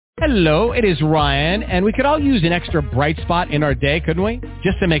Hello, it is Ryan, and we could all use an extra bright spot in our day, couldn't we?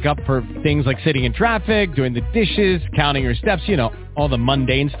 Just to make up for things like sitting in traffic, doing the dishes, counting your steps, you know, all the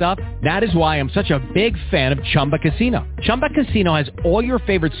mundane stuff. That is why I'm such a big fan of Chumba Casino. Chumba Casino has all your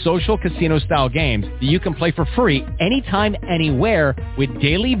favorite social casino-style games that you can play for free anytime, anywhere with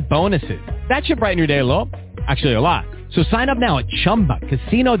daily bonuses. That should brighten your day a little. Actually, a lot. So sign up now at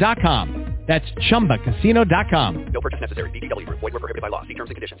ChumbaCasino.com. That's ChumbaCasino.com. No purchase necessary. VGW Group. Void where prohibited by law. See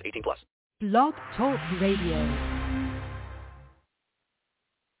terms and conditions. 18+. Blog Talk Radio.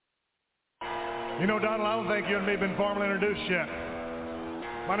 You know, Donald, I don't think you and me have been formally introduced yet.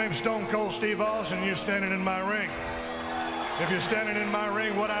 My name's Stone Cold Steve Austin, and you're standing in my ring. If you're standing in my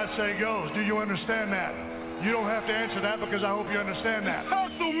ring, what I say goes. Do you understand that? You don't have to answer that because I hope you understand that.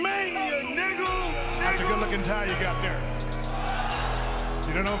 WrestleMania, nigga! That's a good-looking tie you got there.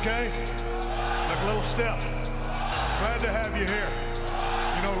 You doing okay? Look a little stiff. Glad to have you here.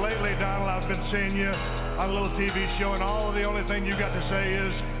 You know, lately, Donald, I've been seeing you on a little TV show, and the only thing you got to say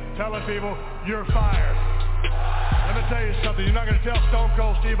is telling people you're fired. Let me tell you something. You're not going to tell Stone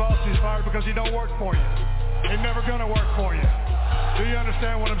Cold Steve Austin he's fired because he don't work for you. He's never going to work for you. Do you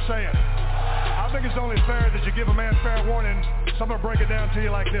understand what I'm saying? I think it's only fair that you give a man fair warning. So I'm going to break it down to you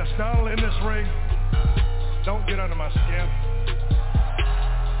like this. Donald, in this ring, don't get under my skin.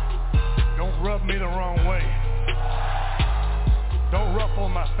 Don't rub me the wrong way. Don't ruffle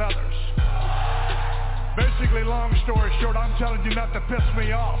my feathers. Basically, long story short, I'm telling you not to piss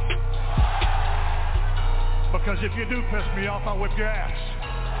me off. Because if you do piss me off, I'll whip your ass.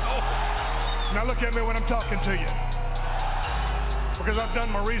 Now look at me when I'm talking to you. Because I've done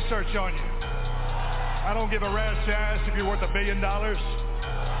my research on you. I don't give a rat's ass if you're worth $1 billion,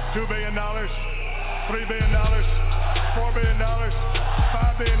 $2 billion, $3 billion, $4 billion,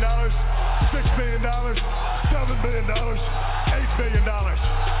 $5 billion, $6 billion, $7 billion, $8 billion.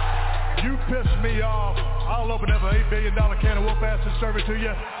 You piss me off, I'll open up an $8 billion can of whoop ass and serve it to you,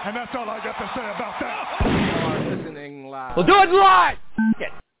 and that's all I got to say about that. You are listening live. We'll do it live!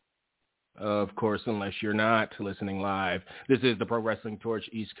 Of course, unless you're not listening live. This is the Pro Wrestling Torch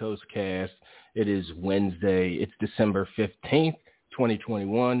East Coast Cast. It is Wednesday. It's December 15th,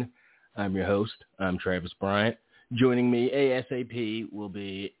 2021. I'm your host. I'm Travis Bryant. Joining me ASAP will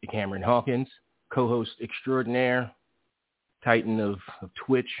be Cameron Hawkins, co-host extraordinaire, titan of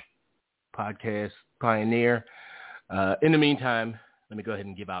Twitch, podcast pioneer. In the meantime, let me go ahead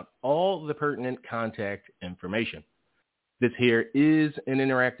and give out all the pertinent contact information. This here is an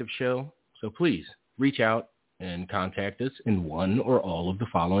interactive show, so please reach out and contact us in one or all of the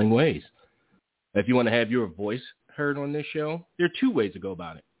following ways. If you want to have your voice heard on this show, there are two ways to go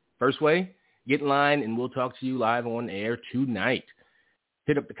about it. First way, get in line and we'll talk to you live on air tonight.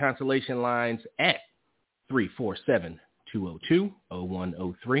 Hit up the Constellation lines at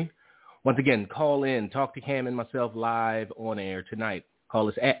 347-202-0103. Once again, call in, talk to Cam and myself live on air tonight. Call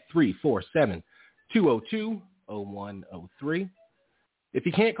us at 347-202-0103. If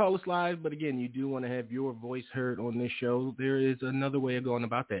you can't call us live, but again, you do want to have your voice heard on this show, there is another way of going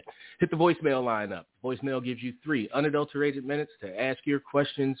about that. Hit the voicemail line up. Voicemail gives you 3 unadulterated minutes to ask your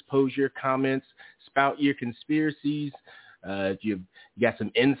questions, pose your comments, spout your conspiracies. If you've got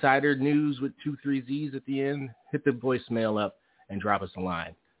some insider news with 2, 3 Z's at the end, hit the voicemail up and drop us a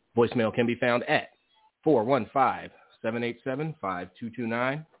line. Voicemail can be found at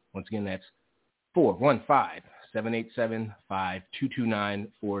 415-787-5229. Once again, that's 415-787-5229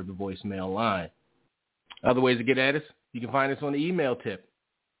 for the voicemail line. Other ways to get at us, you can find us on the email tip.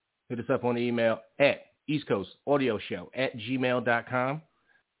 Hit us up on the email at eastcoastaudioshow@gmail.com.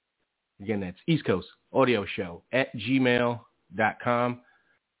 Again, that's eastcoastaudioshow@gmail.com.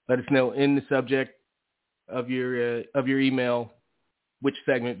 Let us know in the subject of your email which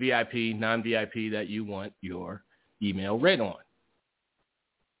segment, VIP, non-VIP, that you want your email read on.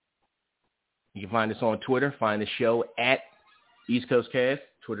 You can find us on Twitter. Find the show at East Coast Cast,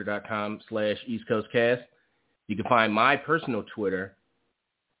 twitter.com/East Coast Cast. You can find my personal Twitter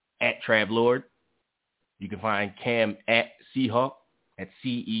at TravLord. You can find Cam at Seahawk, at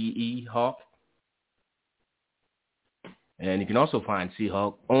CEE Hawk. And you can also find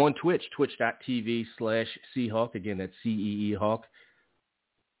Seahawk on Twitch, twitch.tv/Seahawk. Again, that's CEE Hawk.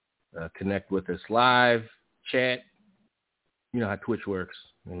 Connect with us live, chat. You know how Twitch works.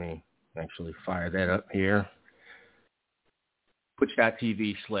 Let me actually fire that up here.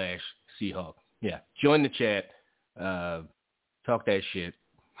 Twitch.tv/Seahawk. Yeah, join the chat. Talk that shit.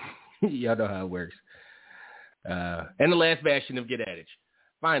 Y'all know how it works. And the last bastion of Get At It.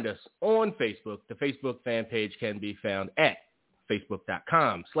 Find us on Facebook. The Facebook fan page can be found at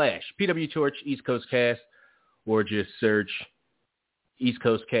facebook.com/PWTorch East Coast Cast, or just search East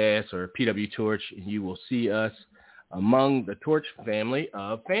Coast Cast or PW Torch, and you will see us among the Torch family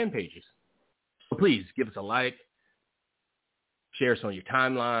of fan pages. So please give us a like, share us on your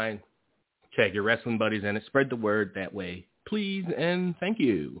timeline, tag your wrestling buddies in it, spread the word that way, please, and thank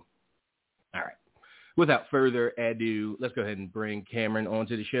you. All right. Without further ado, let's go ahead and bring Cameron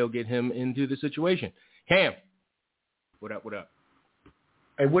onto the show, get him into the situation. Cam, what up, what up?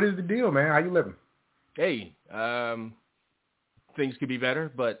 Hey, what is the deal, man? How you living? Hey, things could be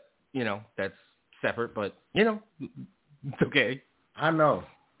better, but, you know, that's separate, but, you know, it's okay. I know.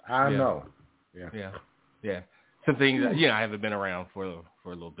 Yeah. Some things, you know, I haven't been around for a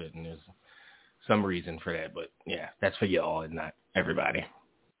little bit, and there's some reason for that, but, yeah, that's for y'all and not everybody.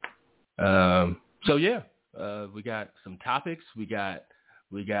 So, yeah, we got some topics. We got,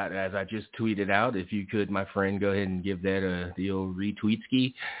 as I just tweeted out, if you could, my friend, go ahead and give that the old retweet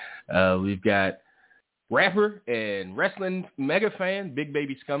ski. We've got rapper and wrestling mega fan, Big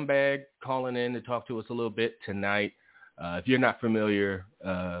Baby Scumbag, calling in to talk to us a little bit tonight. If you're not familiar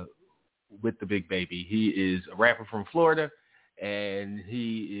with the Big Baby, he is a rapper from Florida, and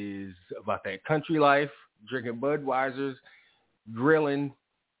he is about that country life, drinking Budweisers, grilling,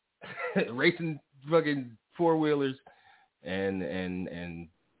 racing fucking four-wheelers, and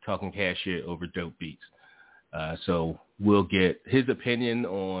talking cash shit over dope beats. So we'll get his opinion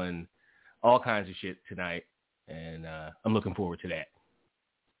on all kinds of shit tonight, and I'm looking forward to that.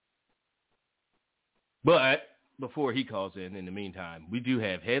 But before he calls in the meantime, we do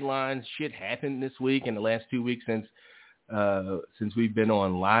have headlines. Shit happened this week and the last 2 weeks since we've been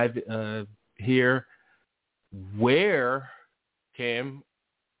on live here, where Cam,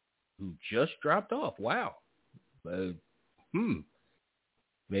 who just dropped off. Wow.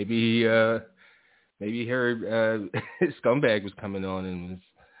 Maybe he heard Scumbag was coming on and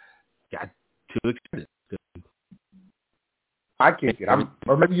got too excited. I kick it.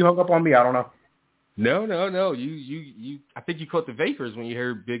 Or maybe you hung up on me. I don't know. No. You. I think you caught the vapors when you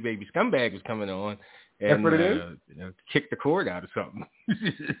heard Big Baby Scumbag was coming on. And, that's what it is? Kicked the cord out or something.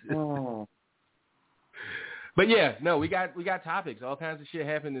 Oh. But yeah, no, we got topics. All kinds of shit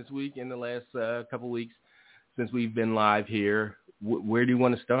happened this week in the last couple weeks since we've been live here. Where do you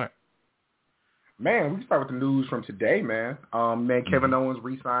want to start? Man, we can start with the news from today, man. Kevin Owens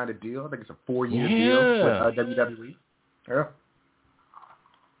re-signed a deal. I think it's a 4-year deal with WWE. Yeah.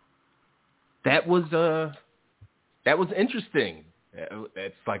 That was interesting.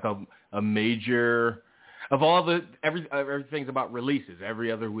 It's like a major of all the everything's about releases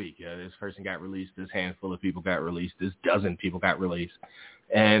every other week. This person got released. This handful of people got released. This dozen people got released,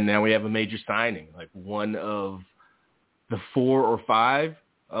 and now we have a major signing. Like one of the 4 or 5: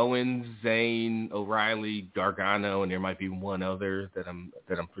 Owens, Zayn, O'Reilly, Gargano, and there might be one other that I'm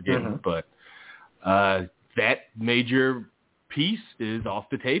forgetting. Mm-hmm. But that major piece is off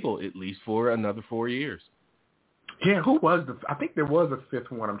the table at least for another 4 years. Yeah, who was I think there was a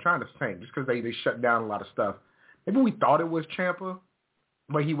 5th one. I'm trying to think, just because they shut down a lot of stuff. Maybe we thought it was Ciampa,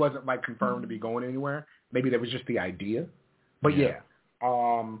 but he wasn't like confirmed to be going anywhere. Maybe that was just the idea. But yeah,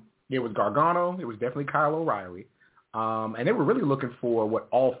 it was Gargano. It was definitely Kyle O'Reilly. And they were really looking for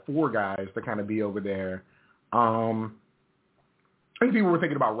all 4 guys to kind of be over there. I think people were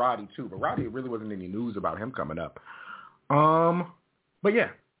thinking about Roddy too, but Roddy, really wasn't any news about him coming up. But yeah.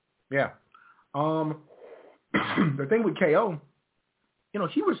 The thing with KO,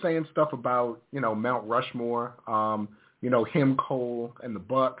 he was saying stuff about, Mount Rushmore, him, Cole, and the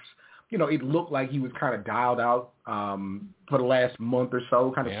Bucks. It looked like he was kind of dialed out for the last month or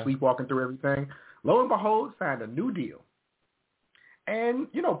so, kind of sleepwalking through everything. Lo and behold, signed a new deal. And,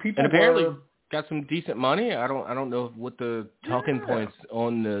 people apparently got some decent money. I don't know what the talking points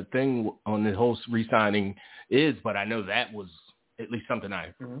on the thing, on the whole re-signing is, but I know that was at least something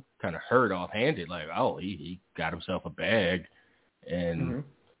I kind of heard offhanded, like, oh, he got himself a bag and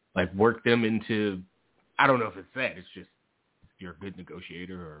like worked them into, I don't know if it's that. It's just if you're a good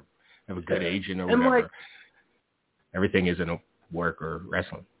negotiator or have a good agent or whatever. Like, everything isn't a work or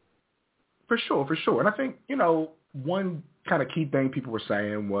wrestling. For sure. And I think, one kind of key thing people were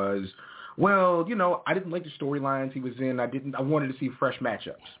saying was, well, I didn't like the storylines he was in. I wanted to see fresh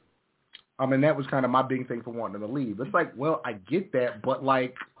matchups. And that was kind of my big thing for wanting him to leave. It's like, well, I get that, but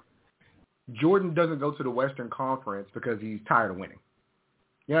like Jordan doesn't go to the Western Conference because he's tired of winning.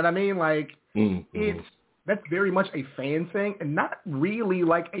 You know what I mean? Like that's very much a fan thing and not really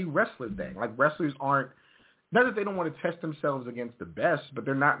like a wrestler thing. Like wrestlers aren't, not that they don't want to test themselves against the best, but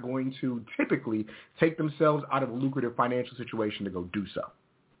they're not going to typically take themselves out of a lucrative financial situation to go do so.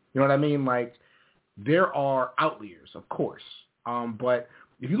 You know what I mean? Like there are outliers, of course. But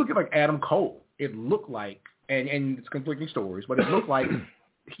if you look at like Adam Cole, it looked like and it's conflicting stories, but it looked like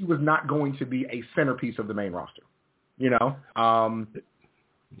he was not going to be a centerpiece of the main roster. Yeah.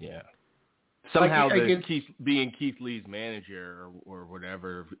 Somehow being Keith Lee's manager or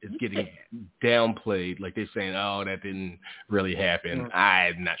whatever is getting downplayed. Like they're saying, oh, that didn't really happen.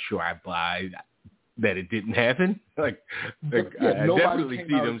 I'm not sure I buy that it didn't happen. I definitely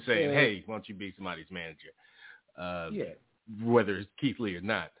see them saying, hey, why don't you be somebody's manager? Whether it's Keith Lee or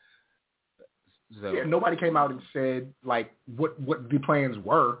not. So, nobody came out and said like what the plans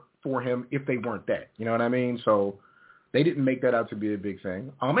were for him if they weren't that. You know what I mean? So they didn't make that out to be a big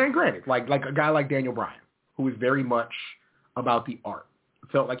thing. And granted, like a guy like Daniel Bryan, who is very much about the art,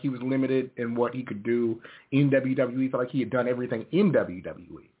 felt like he was limited in what he could do in WWE. Felt like he had done everything in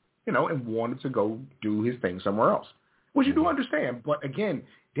WWE, and wanted to go do his thing somewhere else, which you do understand. But again,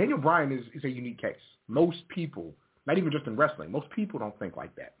 Daniel Bryan is a unique case. Most people, not even just in wrestling, most people don't think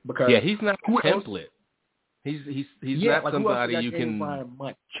like that because he's not a template. He's not like somebody you can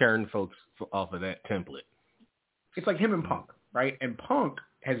churn folks off of that template. It's like him and Punk, right? And Punk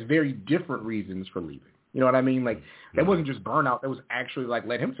has very different reasons for leaving. You know what I mean? Like, that wasn't just burnout. That was actually, like,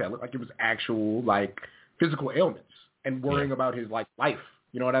 let him tell it. Like, it was actual, like, physical ailments and worrying about his, like, life.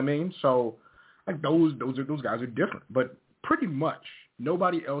 You know what I mean? So, like, those guys are different. But pretty much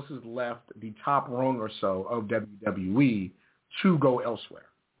nobody else has left the top rung or so of WWE to go elsewhere.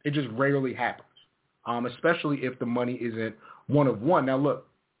 It just rarely happens, especially if the money isn't one of one. Now, look,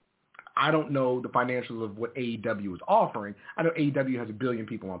 I don't know the financials of what AEW is offering. I know AEW has 1 billion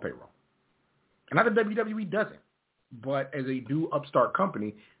people on payroll. And not that WWE doesn't. But as a new upstart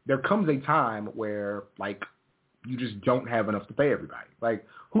company, there comes a time where, like, you just don't have enough to pay everybody. Like,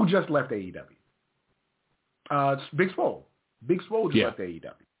 who just left AEW? It's Big Swole. Big Swole just left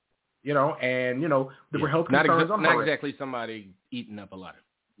AEW. There were health concerns on not exactly somebody eating up a lot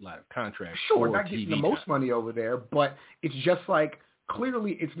of contracts. Sure, not getting the most money over there, but it's just like,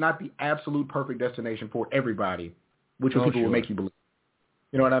 clearly, it's not the absolute perfect destination for everybody, which people will make you believe.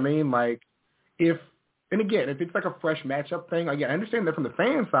 You know what I mean? Like, if it's like a fresh matchup thing, again, I understand that from the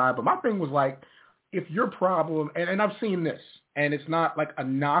fan side, but my thing was like, if your problem, and I've seen this, and it's not like a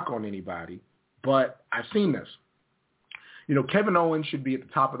knock on anybody, but I've seen this. Kevin Owens should be at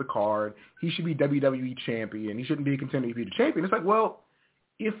the top of the card. He should be WWE champion. He shouldn't be a contender to be the champion. It's like, well,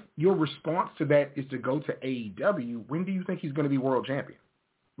 if your response to that is to go to AEW, when do you think he's going to be world champion?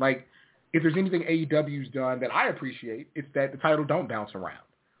 Like, if there's anything AEW's done that I appreciate, it's that the title don't bounce around.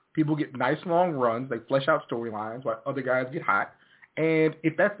 People get nice long runs. They flesh out storylines while other guys get hot. And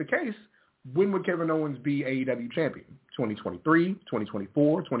if that's the case, when would Kevin Owens be AEW champion? 2023,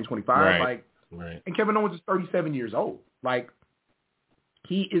 2024, 2025? Right. And Kevin Owens is 37 years old. Like,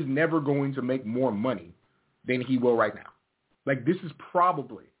 he is never going to make more money than he will right now. Like, this is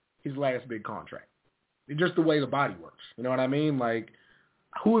probably his last big contract. It's just the way the body works. You know what I mean? Like,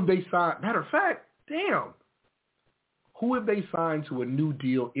 who have they signed? Matter of fact, who have they signed to a new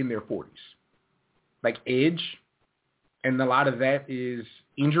deal in their 40s? Like Edge, and a lot of that is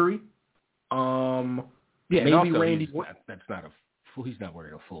injury. Maybe also Randy. He's not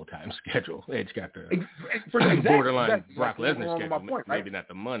working a full-time schedule. Edge got the exactly, borderline Brock Lesnar schedule. Point, right? Maybe not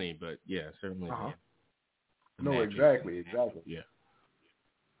the money, but yeah, certainly. Uh-huh. Yeah. No, exactly. Yeah.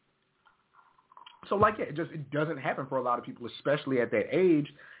 So, like, it doesn't happen for a lot of people, especially at that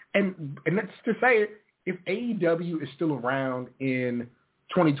age. And that's to say, if AEW is still around in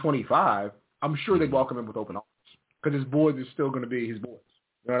 2025, I'm sure they'd welcome him with open arms because his boys are still going to be his boys.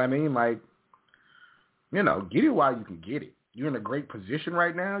 You know what I mean? Like, get it while you can get it. You're in a great position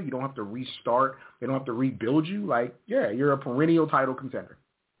right now. You don't have to restart. They don't have to rebuild you. Like, you're a perennial title contender.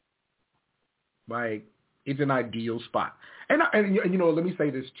 Like, it's an ideal spot. And let me say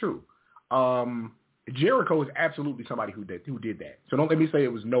this too. Jericho is absolutely somebody who did that. So don't let me say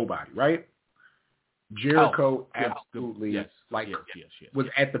it was nobody, right? Jericho absolutely was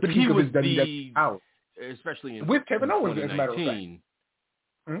at the peak of his WWE power. Especially with Kevin Owens, as a matter of fact.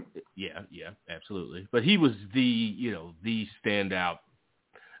 Yeah, absolutely. But he was the standout,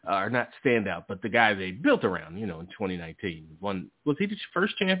 or not standout, but the guy they built around, in 2019. Was he the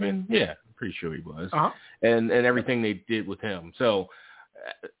first champion? Yeah, I'm pretty sure he was. Uh-huh. And everything they did with him. So,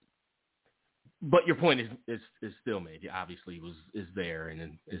 but your point is still made. He obviously is there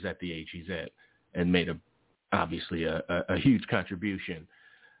and is at the age he's at, and made obviously a huge contribution.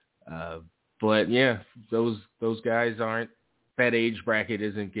 But yeah, those guys aren't. That age bracket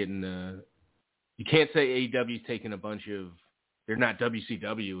isn't getting. You can't say AEW's taking a bunch of. They're not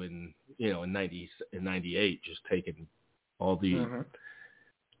WCW in 98, just taking all the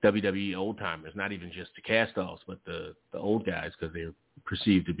WWE old timers, not even just the cast-offs, but the old guys because they're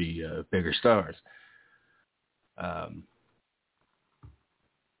perceived to be bigger stars.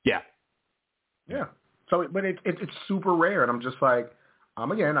 Yeah. So, but it's super rare, and I'm just like,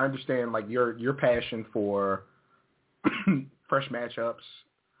 again, I understand like your passion for fresh matchups,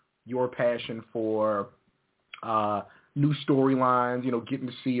 your passion for new storylines, getting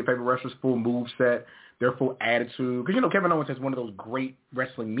to see your favorite wrestlers' full move set, their full attitude. Because, Kevin Owens has one of those great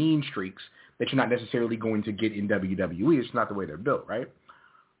wrestling mean streaks that you're not necessarily going to get in WWE. It's not the way they're built, right?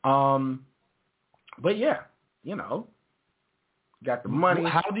 But yeah, got the money.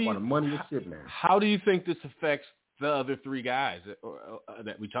 The money is sitting there. How do you think this affects the other three guys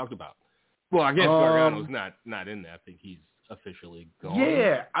that we talked about? Well, I guess Gargano's not in there. I think he's officially gone.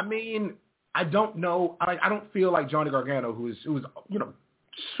 Yeah, I mean, I don't know. I don't feel like Johnny Gargano, who was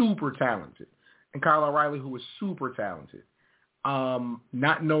super talented, and Kyle O'Reilly, who was super talented.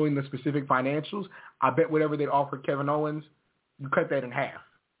 Not knowing the specific financials, I bet whatever they offered Kevin Owens, you cut that in half,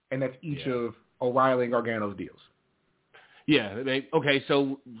 and that's each of O'Reilly and Gargano's deals. Yeah. Okay.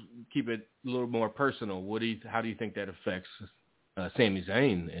 So keep it a little more personal. How do you think that affects Sami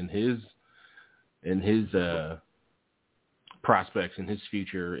Zayn and his prospects and his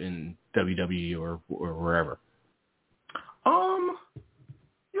future in WWE or wherever?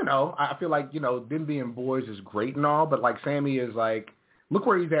 I feel like them being boys is great and all, but like Sammy is like, look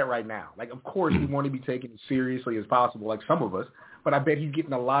where he's at right now. Like, of course, we want to be taken as seriously as possible, like some of us, but I bet he's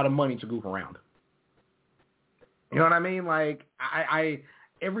getting a lot of money to goof around. You know what I mean? Like,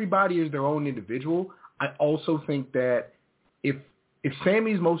 everybody is their own individual. I also think that if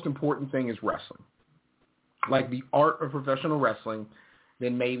Sammy's most important thing is wrestling, like the art of professional wrestling,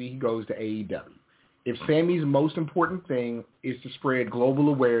 then maybe he goes to AEW. If Sammy's most important thing is to spread global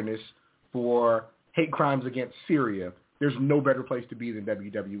awareness for hate crimes against Syria, there's no better place to be than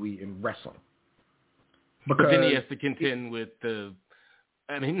WWE in wrestling. But then he has to contend with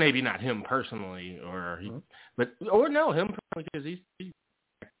maybe not him personally, him personally, because he's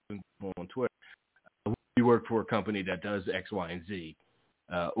on Twitter. He worked for a company that does X, Y, and Z,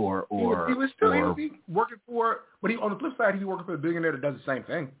 he was working for, but on the flip side, he's working for a billionaire that does the same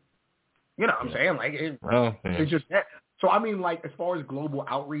thing. You know what I'm saying? Like, it's just that. So, I mean, like, as far as global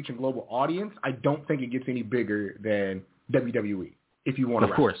outreach and global audience, I don't think it gets any bigger than WWE, if you want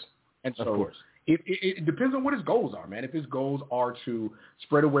to. Of course. And so it depends on what his goals are, man. If his goals are to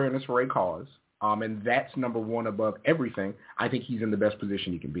spread awareness for a cause, and that's number one above everything, I think he's in the best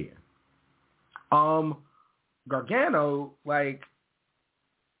position he can be in. Gargano, like,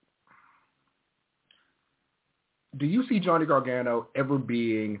 do you see Johnny Gargano ever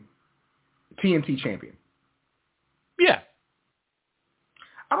being TNT champion? Yeah.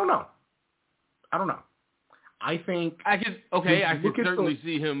 I don't know. I think I could certainly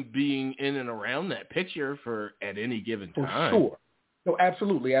see him being in and around that picture at any given time. For sure. No,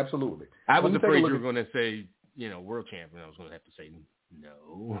 absolutely. I was afraid you were going to say, world champion. I was going to have to say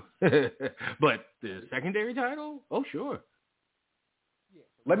no. But the secondary title? Oh, sure.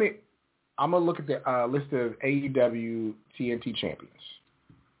 I'm going to look at the list of AEW TNT champions.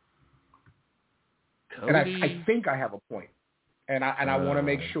 Cody. And I think I have a point. And I want to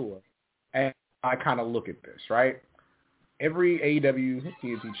make sure. And I kind of look at this, right? Every AEW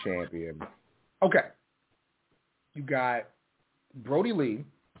TNT champion. Okay. You got Brody Lee,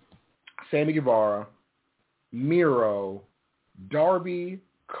 Sammy Guevara, Miro, Darby,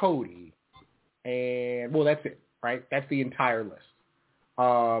 Cody, and, well, that's it, right? That's the entire list.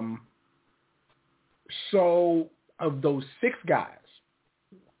 So, of those 6 guys,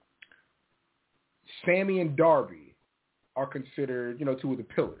 Sammy and Darby are considered, 2 of the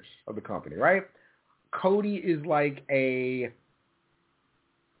pillars of the company, right? Cody is like a,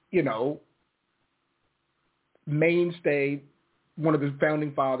 mainstay, one of the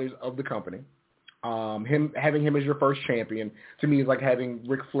founding fathers of the company. Having him as your first champion, to me, is like having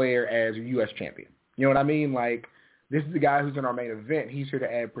Ric Flair as your U.S. champion. You know what I mean? Like, this is the guy who's in our main event. He's here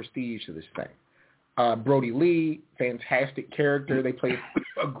to add prestige to this thing. Brody Lee, fantastic character. They played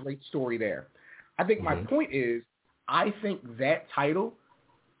a great story there. I think my point is, I think that title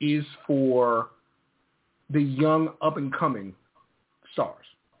is for the young, up-and-coming stars.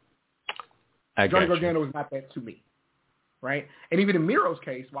 Johnny Gargano is not that to me, right? And even in Miro's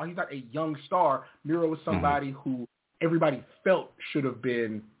case, while he's not a young star, Miro was somebody who everybody felt should have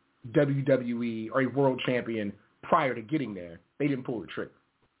been WWE or a world champion prior to getting there. They didn't pull the trigger,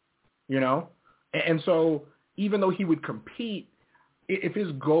 And so even though he would compete, if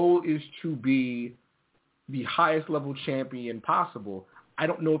his goal is to be the highest level champion possible, I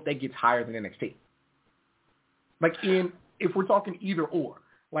don't know if that gets higher than NXT. Like, if we're talking either or,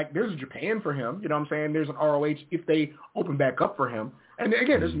 like, there's Japan for him, you know what I'm saying? There's an ROH if they open back up for him, And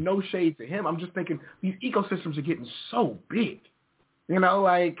again, there's no shade to him. I'm just thinking these ecosystems are getting so big. You know,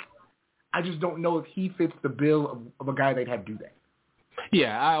 like, I just don't know if he fits the bill of a guy they'd have do that.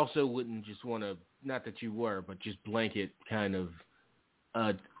 Yeah, I also wouldn't just want to, not that you were, but just blanket kind of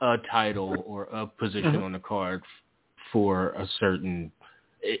a title or a position on the card for a certain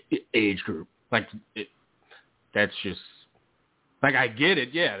age group. Like, that's just, like, I get it.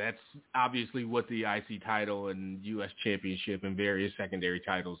 Yeah, that's obviously what the IC title and U.S. Championship and various secondary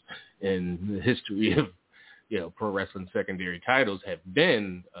titles in the history of, you know, pro wrestling secondary titles have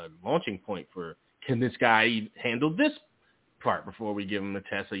been a launching point for, can this guy handle this part before we give him a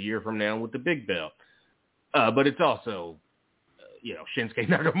test a year from now with the big belt? But it's also, you know, Shinsuke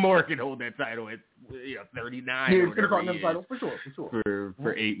Nakamura can hold that title at, 39 or whatever he is title, for sure.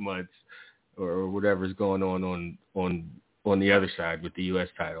 For 8 months or whatever's going on the other side with the U.S.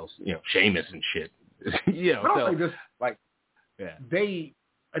 titles, you know, Sheamus and shit. But I'll say this, like, an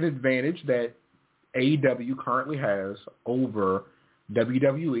advantage that AEW currently has over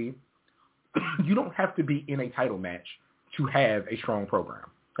WWE, you don't have to be in a title match to have a strong program.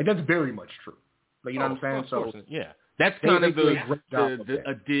 Like, that's very much true. Like, you know what I'm saying? So yeah, that's kind of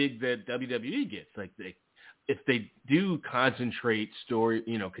a dig that WWE gets. Like, if they do concentrate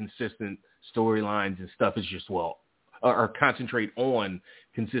consistent storylines and stuff, it's just, or concentrate on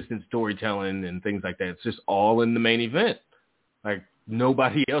consistent storytelling and things like that. It's just all in the main event. Like,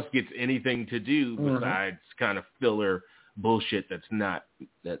 nobody else gets anything to do besides kind of filler bullshit that's not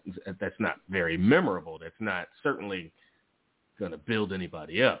very memorable. That's not certainly going to build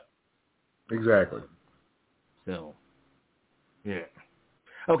anybody up. Exactly. So, yeah.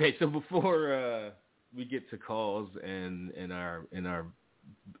 Okay, so before we get to calls and our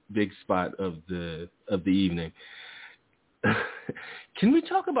big spot of the evening, can we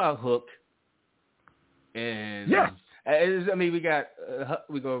talk about Hook? And yeah. I mean, we're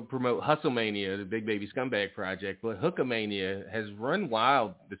going to promote Hustlemania, the Big Baby Scumbag Project, but Hookamania has run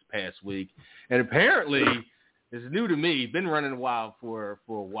wild this past week, and apparently, it's new to me, been running wild for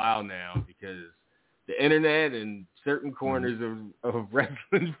a while now, because the internet and certain corners of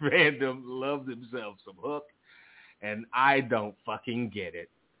wrestling fandom love themselves some Hook, and I don't fucking get it.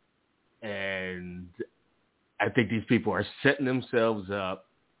 And I think these people are setting themselves up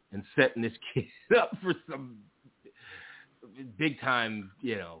and setting this kid up for some big time,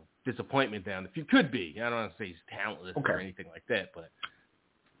 disappointment down. If you could be, I don't want to say he's talentless or anything like that, but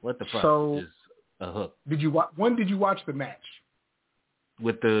what the fuck is a Hook? When did you watch the match?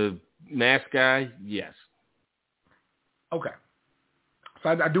 With the mask guy? Yes. Okay. So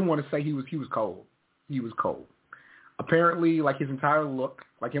I do want to say he was cold. He was cold. Apparently, like, his entire look,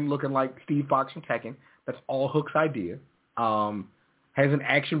 like him looking like Steve Fox from Tekken, that's all Hook's idea. Has an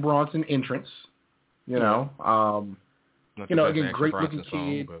Action Bronson entrance, again, great looking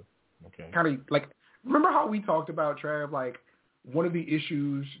kid. Okay. Kind of like, remember how we talked about, Trav, like, one of the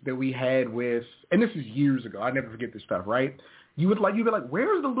issues that we had with, and this is years ago, I never forget this stuff, right? You'd be like,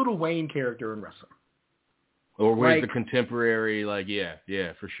 where's the Little Wayne character in wrestling? Or where's the contemporary,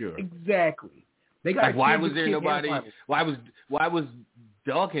 for sure. Exactly. They got, like, why was there nobody, why was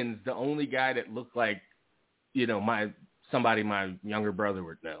Dawkins the only guy that looked like, somebody my younger brother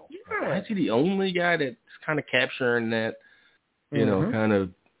would know? Yeah. Why is he the only guy that's kind of capturing that, kind of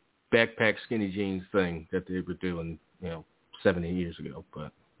backpack skinny jeans thing that they were doing, 70 years ago?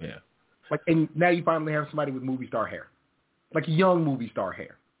 But, yeah. Like, and now you finally have somebody with movie star hair. Like, young movie star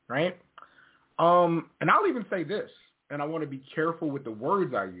hair, right? And I'll even say this, and I want to be careful with the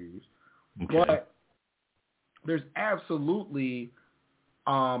words I use, but there's absolutely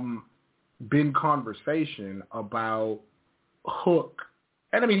been conversation about Hook,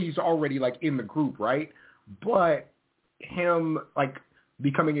 and I mean, he's already, like, in the group, right? But him, like,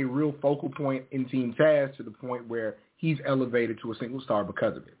 becoming a real focal point in Team Taz to the point where he's elevated to a single star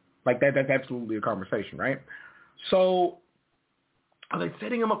because of it. Like, that's absolutely a conversation, right? So, are they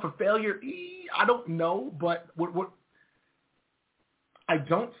setting him up for failure? I don't know, but what I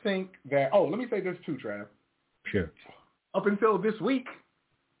don't think that... Oh, let me say this too, Trav. Sure. Up until this week,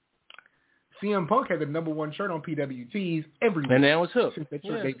 CM Punk had the #1 shirt on PWTs every week. And now it's Hook. Since that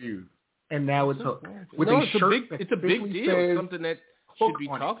shirt debuted. And now it's Hook. It's a big deal. Something that should be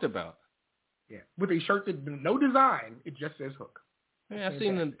talked about. Yeah. With a shirt that no design, it just says Hook. Yeah, I've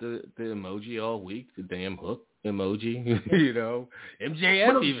seen the emoji all week, the damn Hook emoji,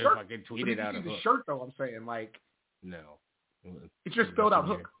 MJF even fucking tweeted out a Hook. The shirt, though, I'm saying, like... No. It's just spelled out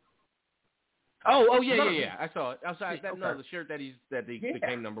Hook. Oh, yeah. I saw it. Outside the shirt that he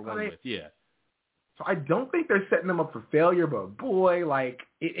became #1 with, yeah. So I don't think they're setting them up for failure, but boy, like,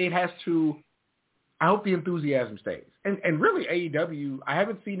 it has to... I hope the enthusiasm stays. And really AEW, I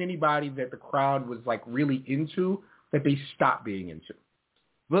haven't seen anybody that the crowd was like really into that they stopped being into.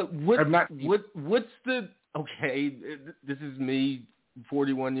 But what's the okay? This is me,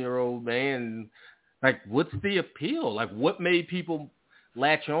 41-year-old man. Like, what's the appeal? Like, what made people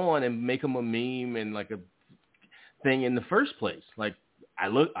latch on and make them a meme and like a thing in the first place? Like, I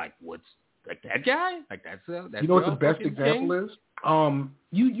look like what's like that guy? Like that's you know what the best example is?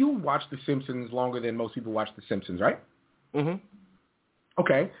 You watch The Simpsons longer than most people watch The Simpsons, right? Mm-hmm.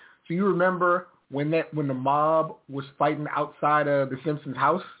 Okay, so you remember when the mob was fighting outside of The Simpsons'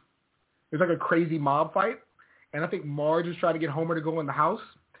 house? It was like a crazy mob fight, and I think Marge was trying to get Homer to go in the house,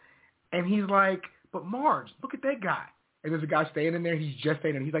 and he's like, "But Marge, look at that guy." And there's a guy standing there. He's just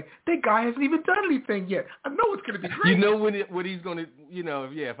standing there. He's like, that guy hasn't even done anything yet. I know it's going to be great. You know what he's going to,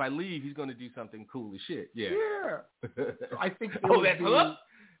 if I leave, he's going to do something cool as shit. Yeah. Yeah. So I think that's Hook?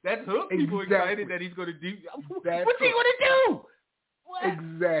 That's Hook? Exactly. People excited that he's going to do. What's he going to do? What?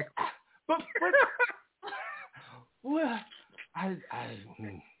 Exactly. But well, and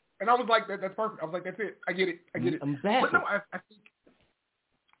I was like, that's perfect. I was like, that's it. I get it. I'm back. But no, I think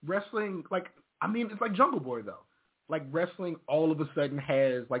wrestling, it's like Jungle Boy, though. Like wrestling all of a sudden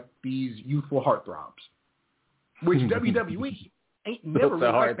has like these youthful heartthrobs, which WWE ain't never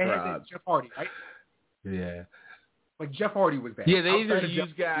really like they had Jeff Hardy, right? Yeah. Like Jeff Hardy was that. Yeah, they either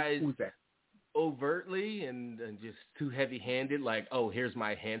use guys overtly and just too heavy-handed, like, oh, here's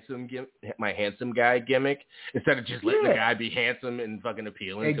my handsome guy gimmick, instead of just letting the guy be handsome and fucking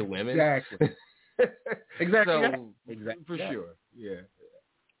appealing to women. Exactly. Exactly. For yeah. sure. Yeah.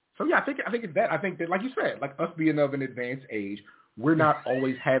 So yeah, I think it's that. I think that, like you said, like us being of an advanced age, we're not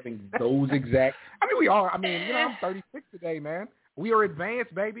always having those exact. I mean, we are. I mean, I'm 36 today, man. We are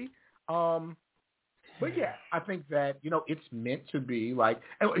advanced, baby. But yeah, I think that it's meant to be like.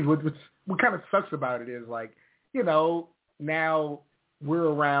 And what kind of sucks about it is like, now we're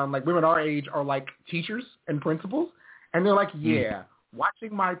around like women our age are like teachers and principals, and they're like, yeah,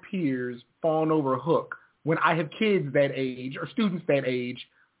 watching my peers fawn over Hook when I have kids that age or students that age.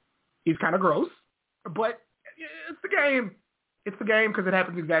 Is kind of gross, but it's the game. It's the game because it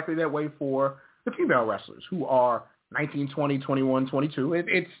happens exactly that way for the female wrestlers who are 19, 20, 21, 22.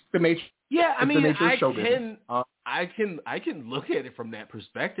 It's the nature. Yeah, I mean, I can look at it from that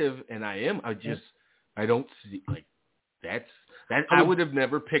perspective, and I don't see like that. I would have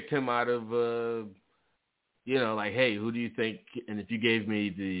never picked him out of like, hey, who do you think? And if you gave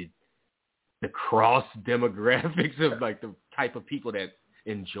me the cross demographics of like the type of people that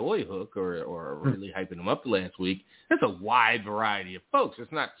enjoy Hook or really hyping him up the last week, there's a wide variety of folks.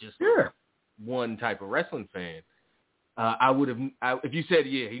 It's not just one type of wrestling fan. I would have, if you said,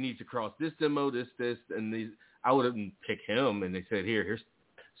 he needs to cross this demo, this, and these, I would have picked him, and they said, here's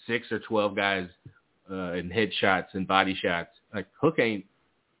 6 or 12 guys in headshots and body shots. Like, Hook ain't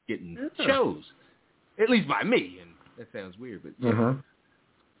getting shows, at least by me, and that sounds weird, but yeah. Mm-hmm.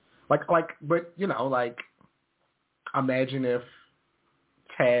 Like, imagine if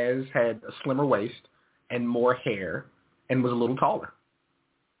Taz had a slimmer waist and more hair and was a little taller.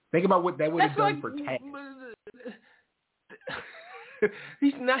 Think about what that would have done for Taz.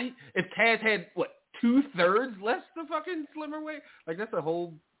 He's not. If Taz had 2/3 less the fucking slimmer waist, like that's a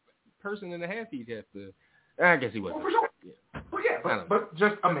whole person and a half he'd have to. I guess he wasn't. Well, for sure. Yeah. Well, yeah, but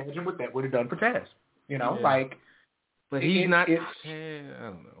just imagine what that would have done for Taz. Like. But he's not. I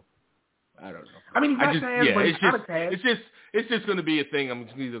don't know. I mean, he's not Taz, but he's not a Taz. It's just going to be a thing. I'm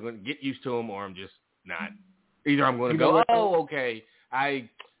either going to get used to him or I'm just not. Either I'm going to go, okay, I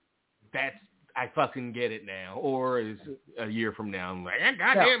fucking get it now, or is a year from now I'm like,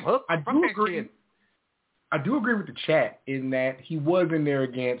 goddamn Hook. I do agree with the chat in that he was in there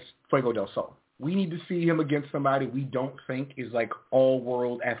against Fuego del Sol. We need to see him against somebody we don't think is like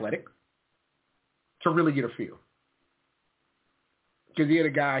all-world athletic to really get a feel. Because he had a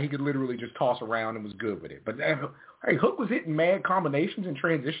guy he could literally just toss around and was good with it. But hey, Hook was hitting mad combinations and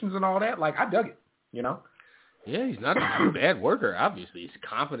transitions and all that. Like, I dug it, Yeah, he's not a bad worker, obviously. He's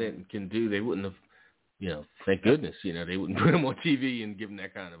confident and can do. They wouldn't have, thank goodness, they wouldn't put him on TV and give him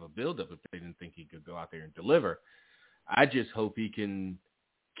that kind of a build-up if they didn't think he could go out there and deliver. I just hope he can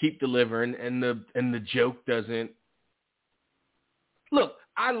keep delivering and the joke doesn't. Look,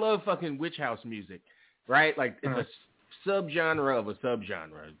 I love fucking Witch House music, right? Like, it's a subgenre of a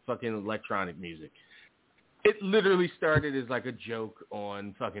subgenre, fucking electronic music. It literally started as like a joke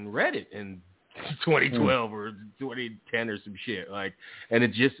on fucking Reddit in 2012 or 2010 or some shit. Like, and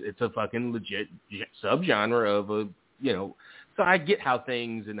it's a fucking legit subgenre of a, so I get how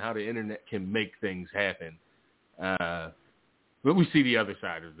things and how the internet can make things happen. But we see the other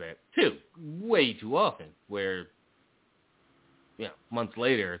side of that too, way too often, where months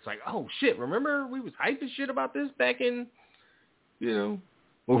later, it's like, oh shit, remember we was hyping shit about this back in,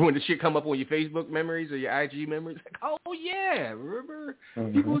 or when the shit come up on your Facebook memories or your IG memories, like, oh yeah, remember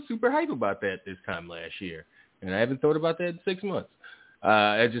people were super hype about that this time last year, and I haven't thought about that in 6 months.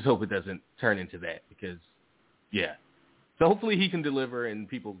 I just hope it doesn't turn into that because, so hopefully he can deliver and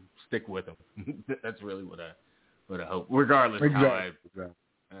people stick with him. That's really what I hope, regardless of how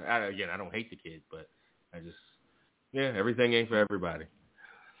I don't hate the kid, but I just, everything ain't for everybody.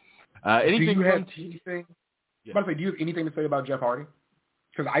 Anything do you have from anything? Yeah. By the way, do you have anything to say about Jeff Hardy?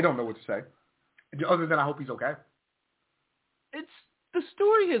 Because I don't know what to say, other than I hope he's okay. The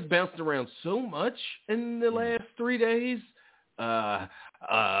story has bounced around so much in the last 3 days.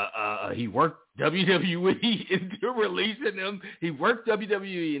 He worked WWE into releasing him. He worked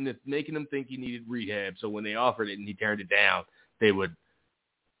WWE into making him think he needed rehab. So when they offered it and he turned it down, they would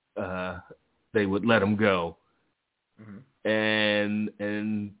let him go. And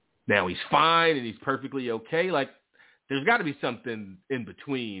now he's fine and he's perfectly okay. Like, there's got to be something in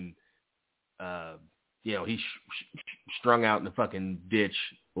between. He's strung out in the fucking ditch,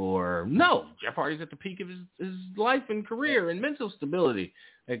 or no, Jeff Hardy's at the peak of his life and career and mental stability.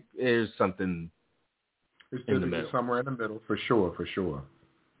 Like, there's something in the middle. Somewhere in the middle, for sure.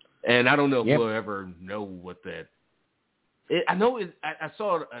 And I don't know if we'll ever know what that. I know I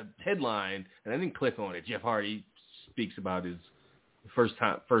saw a headline and I didn't click on it. Jeff Hardy speaks about his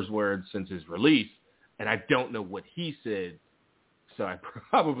first words since his release, and I don't know what he said, so I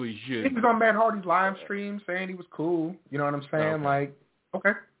probably should. He was on Matt Hardy's live stream saying he was cool. You know what I'm saying? Okay. Like,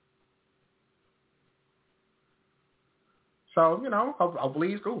 okay. So, hopefully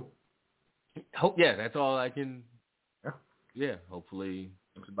he's cool. That's all I can. Yeah, hopefully.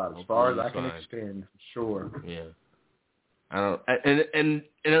 It's about as far as I can extend, for sure. Yeah. I don't, and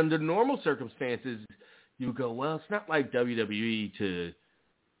under normal circumstances, you would go, well, it's not like WWE to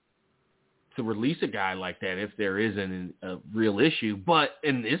release a guy like that if there isn't a real issue. But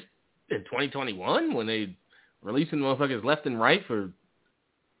in 2021, when they releasing motherfuckers left and right for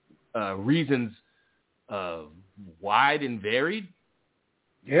reasons wide and varied.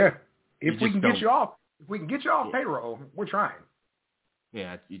 Yeah. If we can get you off payroll, we're trying.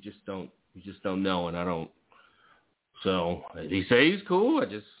 Yeah, you just don't know, and I don't. So if he says he's cool, I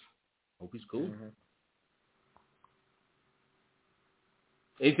just hope he's cool.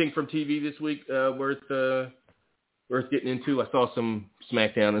 Anything from TV this week worth getting into? I saw some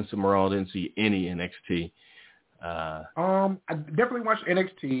SmackDown and some Raw. I didn't see any NXT. I definitely watched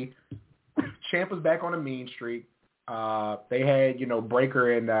NXT. Champ was back on a mean streak. They had,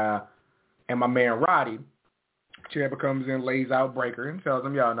 Breaker and my man Roddy. Champ comes in, lays out Breaker, and tells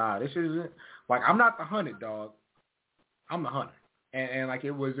him, "Yo, nah, this isn't like I'm not the hunted dog. I'm the hunter." And like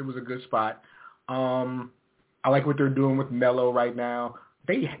it was a good spot. I like what they're doing with Melo right now.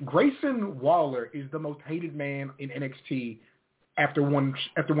 Grayson Waller is the most hated man in NXT after one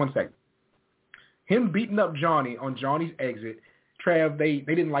segment. Him beating up Johnny on Johnny's exit. Trav, they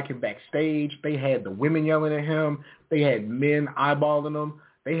didn't like him backstage. They had the women yelling at him. They had men eyeballing him.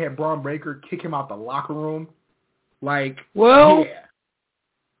 They had Braun Breaker kick him out the locker room. Like, for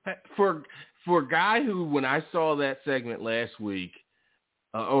a guy who, when I saw that segment last week,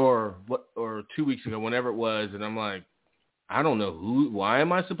 or 2 weeks ago, whenever it was, and I'm like, I don't know why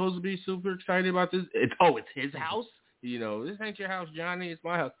am I supposed to be super excited about this? It's his house. This ain't your house, Johnny. It's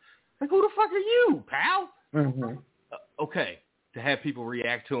my house. Like, who the fuck are you, pal? Mm-hmm. Okay. To have people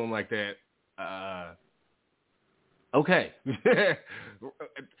react to him like that, okay.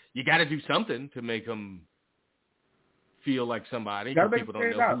 You got to do something to make him feel like somebody. People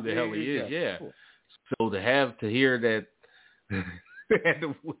don't know who the hell he is. Yeah. Cool. So to hear that they had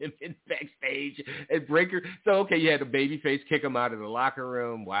the women backstage and Breaker. So, okay, you had the babyface kick him out of the locker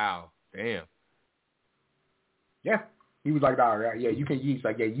room. Wow. Damn. Yeah. He was like, all right, yeah, you can use,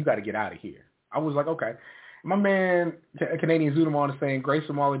 like, yeah, you got to get out of here. I was like, okay. My man, Canadian Zudamon, is saying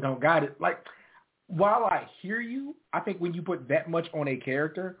Grayson Waller don't got it. Like, while I hear you, I think when you put that much on a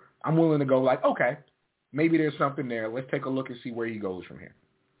character, I'm willing to go like, okay, maybe there's something there. Let's take a look and see where he goes from here.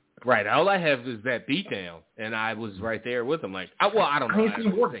 Right. All I have is that beatdown, and I was right there with him. Like, I don't know. I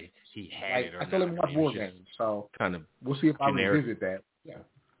seen War Games. He had it or I still haven't watched War Games, so kind of we'll see if generic. I revisit that. Yeah.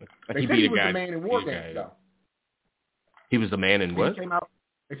 Like they said he was the man in War Games, though. He was the man in what?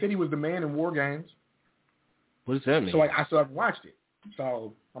 They said he was the man in War Games. What does that mean? So, like, I still haven't watched it.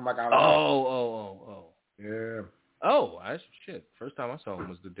 So, I'm like, I don't know. Oh. Yeah. Oh, shit. First time I saw him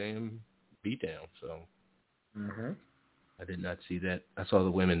was the damn beatdown, so. Mm-hmm. I did not see that. I saw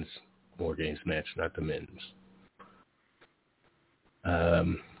the women's War Games match, not the men's.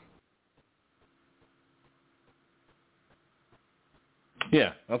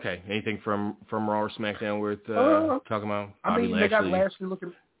 Yeah. Okay. Anything from Raw or SmackDown worth talking about? I mean, they got Lashley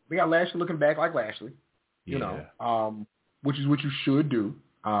looking back like Lashley. You know, which is what you should do.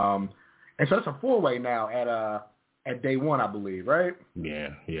 And so it's a 4-way now at day 1, I believe, right?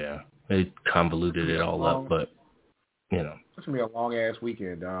 Yeah. They convoluted it all up, but you know, it's gonna be a long ass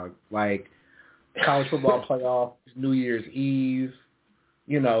weekend, dog. Like college football playoff, New Year's Eve.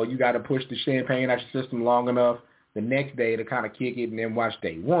 You know, you got to push the champagne out your system long enough the next day to kind of kick it, and then watch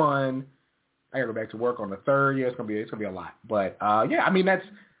day 1. I gotta go back to work on the 3rd. Yeah, it's gonna be a lot. But yeah, I mean that's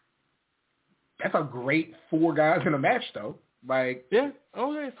a great 4 guys in a match, though. Like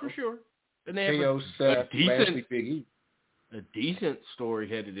for sure. And they have Seth, Lashley, Big E. A decent story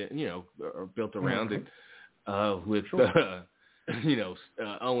headed in, you know, or built around it with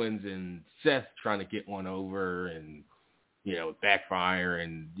Owens and Seth trying to get one over, and you know, backfire,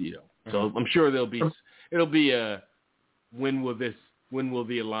 and you know, so I'm sure it'll be a when will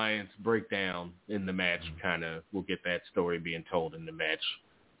the alliance break down in the match? Kind of, we'll get that story being told in the match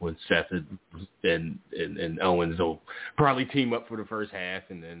when Seth and Owens will probably team up for the first half,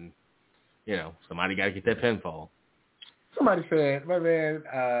 and then you know, somebody got to get that pinfall. Somebody said, my man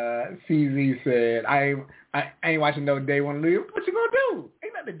CZ said, I ain't watching no day 1 New Year. What you gonna do?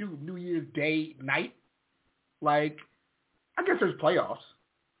 Ain't nothing to do New Year's Day night. Like, I guess there's playoffs.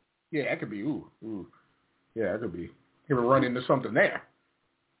 Yeah, that could be. Yeah, that could be. You ever run into something there?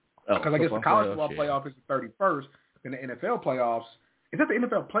 Because I guess the college football playoff is the 31st, and the NFL playoffs. Is that the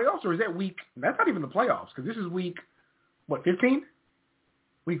NFL playoffs, or is that week? That's not even the playoffs, because this is week, 15?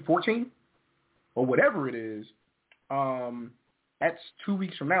 Week 14? Or whatever it is. That's 2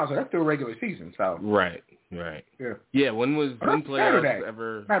 weeks from now, so that's still regular season. So right. Yeah. When playoffs Saturday.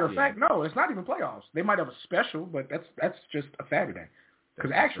 ever? Matter of fact, no, it's not even playoffs. They might have a special, but that's just a Saturday.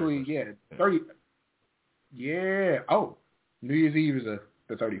 Because actually, 30. Yeah. Oh, New Year's Eve is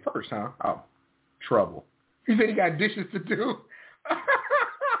the 31st, huh? Oh, trouble. He said he got dishes to do.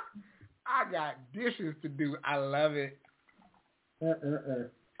 I got dishes to do. I love it.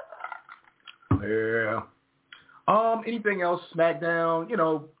 Yeah. Anything else? SmackDown, you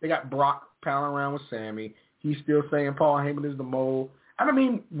know, they got Brock palling around with Sammy. He's still saying Paul Heyman is the mole. And I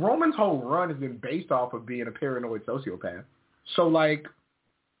mean, Roman's whole run has been based off of being a paranoid sociopath. So, like,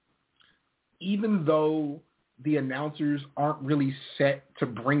 even though the announcers aren't really set to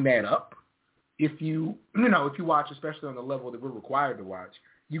bring that up, if you watch, especially on the level that we're required to watch,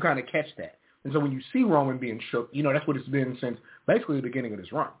 you kind of catch that. And so when you see Roman being shook, you know, that's what it's been since basically the beginning of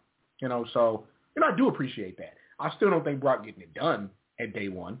this run. You know, so, you know, I do appreciate that. I still don't think Brock getting it done at day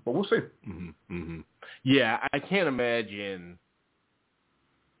 1, but we'll see. Mm-hmm, mm-hmm. Yeah, I can't imagine.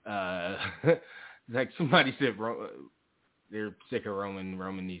 Like somebody said, they're sick of Roman.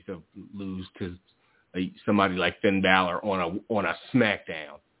 Roman needs to lose to somebody like Finn Balor on a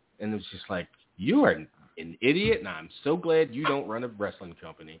SmackDown, and it was just like, you are an idiot, and I'm so glad you don't run a wrestling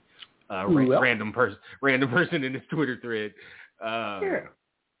company. Random person in this Twitter thread. Yeah.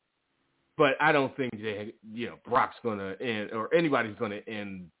 But I don't think that, you know, Brock's going to end, or anybody's going to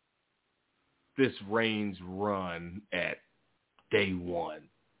end this Reigns run at day 1,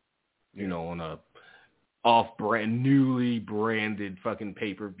 you know, on a off-brand, newly branded fucking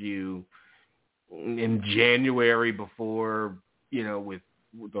pay-per-view in January before, you know, with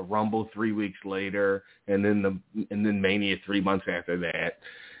the Rumble 3 weeks later, and then Mania 3 months after that.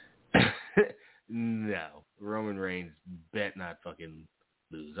 No, Roman Reigns bet not fucking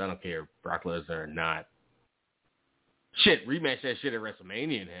lose. I don't care if Brock Lesnar or not. Shit, rematch that shit at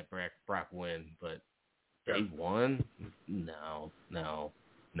WrestleMania and have Brock win, but day 1? No.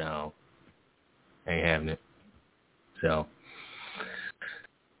 Ain't having it. So,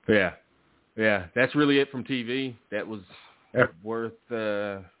 yeah, that's really it from TV. That was worth,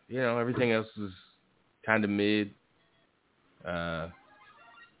 you know, everything else was kind of mid. Yeah.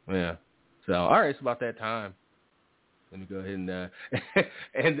 So, all right, it's about that time. Let me go ahead and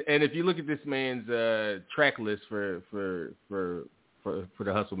and if you look at this man's track list for the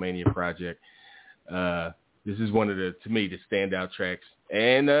Hustlemania project, this is one of the standout tracks.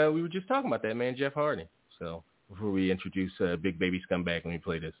 And we were just talking about that man, Jeff Hardy. So before we introduce Big Baby Scumbag, let me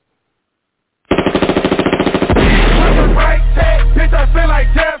play this. Right tech, bitch, I feel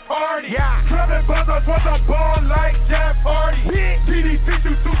like Jeff Hardy. Yeah. Clubbing buzzers once I'm born like Jeff Hardy. PDP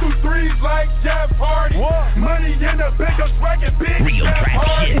 223s like Jeff Hardy. What? Money in the bank, I'm striking big. Real Jeff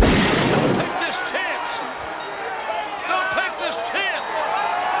Hardy. Don't take this chance.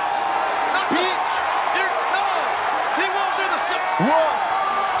 No, bitch. No. He won't do the shit. What?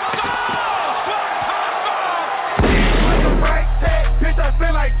 Right tech, bitch, I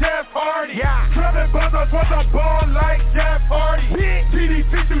feel like Jeff Hardy. Hardy. Clubbing buzzers was a ball like Jeff Hardy.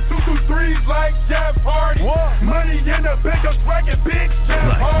 DDP shoot 2-2-3s like Jeff Hardy. Money in the bank, I'm swaging big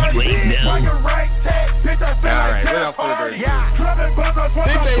Jeff Hardy. Right tag, bitch, I feel like Jeff Hardy. Clubbing buzzers was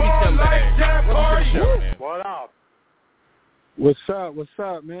a ball like Jeff Hardy. What up? What's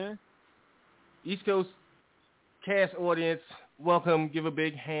up, man? East Coast cast audience, welcome. Give a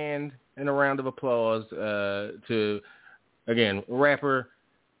big hand and a round of applause to, again, rapper,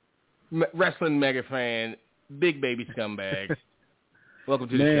 wrestling mega fan, Big Baby Scumbag. Welcome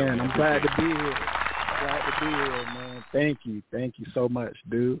to the show. Man, I'm glad to be here. Man. Thank you so much,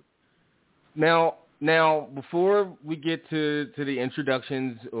 dude. Now, before we get to the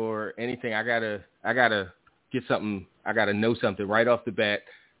introductions or anything, I gotta get something. I gotta know something right off the bat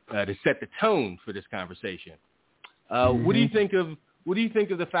to set the tone for this conversation. What do you think of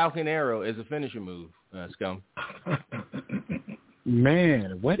the Falcon Arrow as a finisher move, Scum?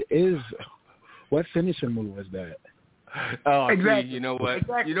 Man, what finisher move is that? Oh, exactly. See, you know what?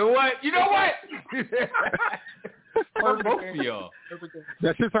 Exactly. You know what? Both of y'all.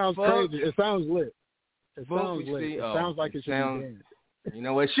 That shit sounds crazy. It sounds lit. It sounds like it should be danced. You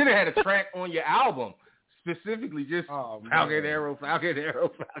know what? Should have had a track on your album. Specifically, just Falcon Arrow. Falcon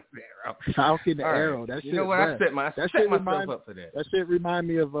All Arrow. Right. That shit. You know what? I set myself up for that. That shit remind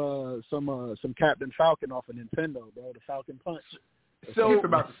me of some Captain Falcon off of Nintendo, bro. The Falcon Punch. So it's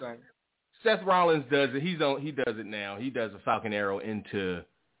about the same. Seth Rollins does it. He does it now. He does a Falcon Arrow into,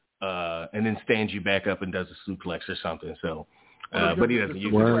 and then stands you back up and does a suplex or something. So, but he doesn't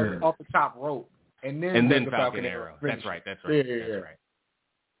use it off the top rope, and then the Falcon Arrow. That's right. Yeah. That's right.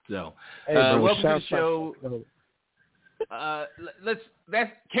 So, hey, bro, welcome to the show.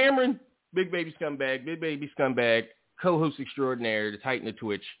 That's Cameron, Big Baby Scumbag, co-host extraordinaire, the Titan of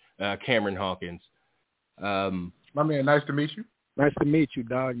Twitch, Cameron Hawkins. My man, nice to meet you. Nice to meet you,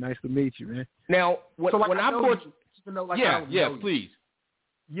 dog. Nice to meet you, man. Now, when I brought you, please.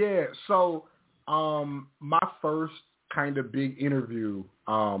 Yeah. So, my first kind of big interview,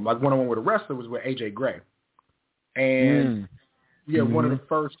 like one-on-one with a wrestler, was with AJ Gray, and. Yeah, one of the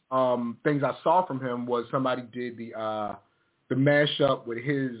first things I saw from him was somebody did the mashup with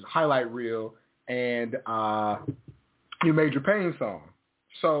his highlight reel and New Major Pain song.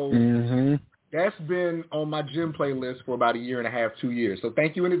 So that's been on my gym playlist for about 1.5 years, 2 years. So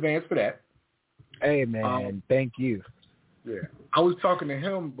thank you in advance for that. Hey, man, thank you. Yeah. I was talking to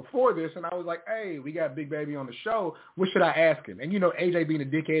him before this, and I was like, hey, we got Big Baby on the show. What should I ask him? And, AJ being a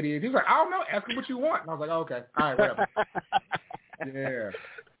dickhead he is, he's like, I don't know. Ask him what you want. And I was like, okay. All right, whatever. Yeah.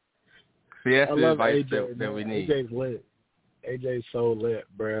 See, that's the advice AJ, that we need. AJ's lit. AJ's so lit,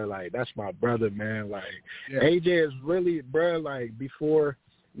 bro. Like, that's my brother, man. Like, yeah. AJ is really, bro, like, before,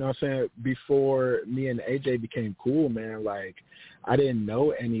 you know what I'm saying, before me and AJ became cool, man, like, I didn't know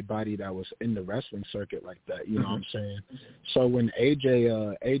anybody that was in the wrestling circuit like that, you know what I'm saying? So when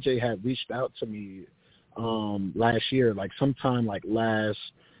AJ had reached out to me last year, like, sometime, like, last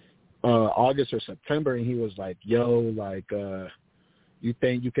August or September, and he was like, yo, like, you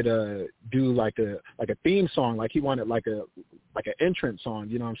think you could do like a theme song? Like, he wanted like an entrance song,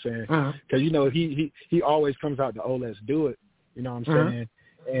 you know what I'm saying? Because he always comes out to let's do it, you know what I'm saying?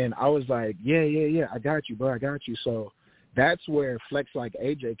 And I was like, yeah, I got you, bro, I got you. So that's where Flex Like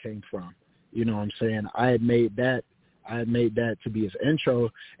AJ came from, you know what I'm saying? I had made that to be his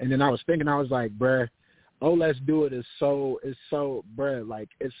intro, and then I was thinking, I was like, bruh, let's do it is so, bruh, like,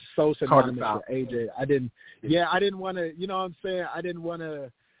 it's so synonymous with AJ. I didn't want to, you know what I'm saying? I didn't want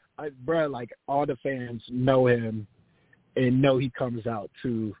to, bruh, like, all the fans know him and know he comes out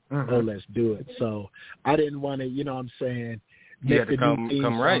to, let's do it. So I didn't want to, you know what I'm saying? You had to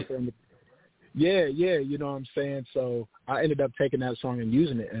come right. Yeah, you know what I'm saying? So I ended up taking that song and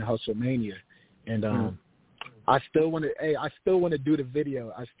using it in Hustlemania. And, I still want to do the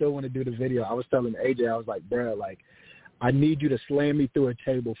video. I was telling AJ, I was like, bro, like, I need you to slam me through a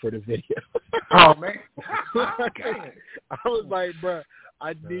table for the video. Oh, man. I was like, bro,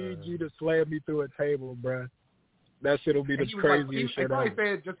 I need you to slam me through a table, bro. That shit will be the craziest shit ever. He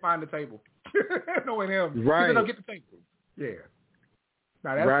probably said, just find the table. Knowing him. Right. He said, no, get the table. Yeah.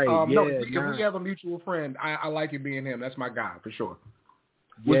 Now, that's, right, if we have a mutual friend, I like it being him. That's my guy, for sure.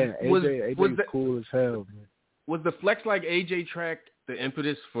 AJ's cool as hell, man. Was the Flex Like AJ track the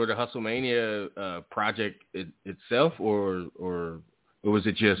impetus for the Hustlemania project itself, or was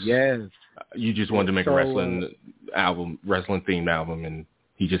it just you just wanted to make a wrestling themed album, and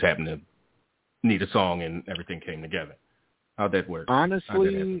he just happened to need a song and everything came together? How'd that work?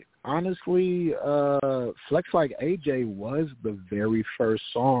 Honestly, Flex Like AJ was the very first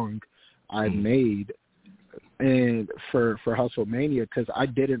song I made and for Hustlemania, because I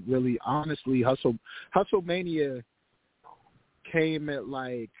didn't really, honestly, Hustlemania came at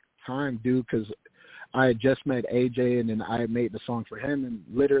like time due, because I had just met AJ and then I had made the song for him, and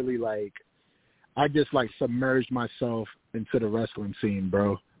literally like I just like submerged myself into the wrestling scene,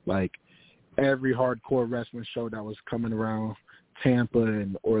 bro. Like every hardcore wrestling show that was coming around Tampa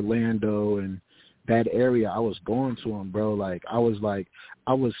and Orlando and that area, I was going to them, bro. Like I was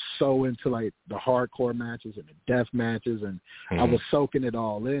so into like the hardcore matches and the death matches, and I was soaking it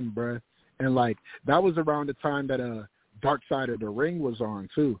all in, bro. And like that was around the time that Dark Side of the Ring was on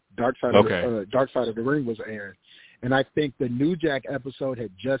too. Dark Side of the Ring was airing, and I think the New Jack episode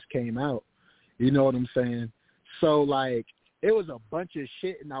had just came out. You know what I'm saying? So like it was a bunch of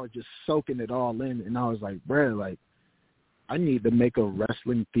shit, and I was just soaking it all in, and I was like, bro, like I need to make a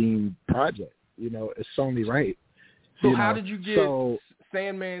wrestling themed project. You know, it's only right. So how did you get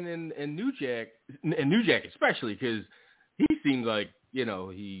Sandman and New Jack, especially, because he seemed like,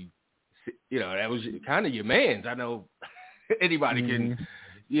 that was kind of your man's. I know anybody can,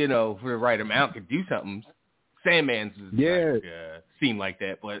 for the right amount, could do something. Sandman's seemed like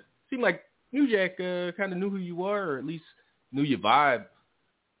that, but it seemed like New Jack kind of knew who you were, or at least knew your vibe.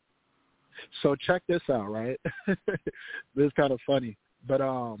 So check this out, right? This is kind of funny, but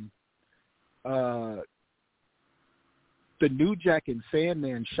the New Jack and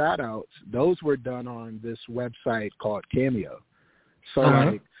Sandman shout-outs, those were done on this website called Cameo. So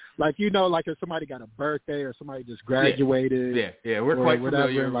like like if somebody got a birthday or somebody just graduated. Yeah, we're quite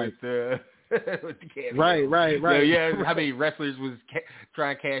familiar like, with the Cameo. Right. So, how many wrestlers was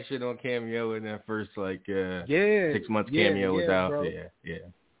trying to cash in on Cameo in their first 6 months Cameo was out? Bro. Yeah.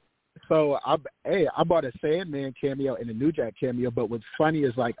 So I bought a Sandman cameo and a New Jack cameo, but what's funny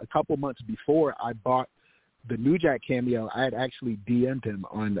is like a couple months before I bought the New Jack cameo, I had actually DM'd him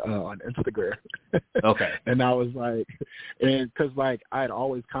on Instagram. Okay. And I was like, and because like I had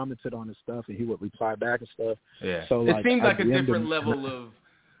always commented on his stuff and he would reply back and stuff. Yeah. So it seems like a different level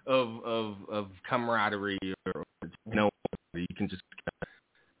of camaraderie, or you can just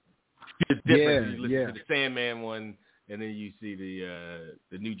see the difference. You listen to the Sandman one, and then you see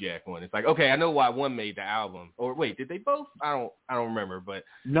the New Jack one. It's like, okay, I know why one made the album. Or wait, did they both? I don't remember, but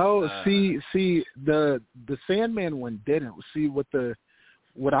no. See, the Sandman one didn't. See, what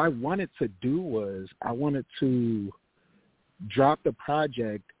I wanted to do was I wanted to drop the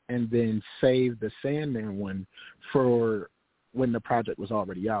project and then save the Sandman one for when the project was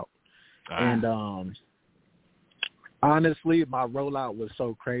already out. And honestly, my rollout was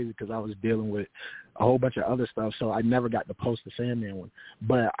so crazy because I was dealing with a whole bunch of other stuff, so I never got to post the Sandman one.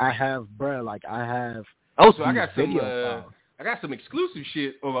 But I have, bro, like I have. Oh, so I got some exclusive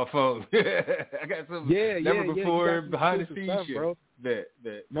shit on my phone. I got some never before behind the scenes shit, bro. That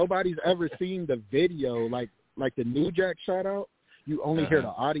nobody's ever seen the video, like the New Jack shout out. You only hear the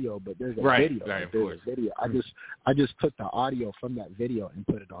audio, but there's a video. Right, of there's course. a video. I just took the audio from that video and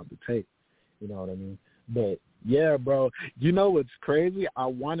put it on the tape. You know what I mean? But yeah, bro. You know what's crazy? I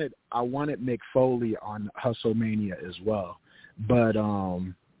wanted Mick Foley on Hustlemania as well. But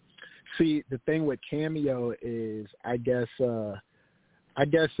see, the thing with Cameo is I guess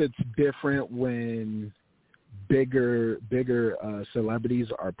it's different when bigger celebrities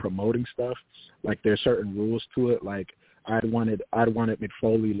are promoting stuff. Like there's certain rules to it. Like I'd wanted Mick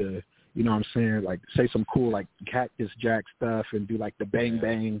Foley to, you know what I'm saying, like say some cool like Cactus Jack stuff and do like the bang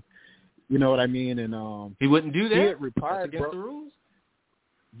bang. You know what I mean? And he wouldn't do that? He had replied, that's against the rules?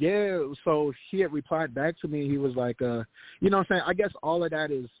 Yeah, so he had replied back to me. He was like, you know what I'm saying? I guess all of that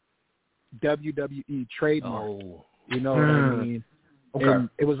is WWE trademark. Oh. You know what I mean? Okay. And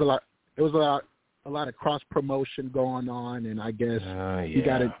it was a lot of cross promotion going on, and I guess he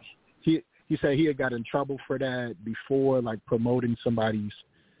got it. He said he had got in trouble for that before, like promoting somebody's,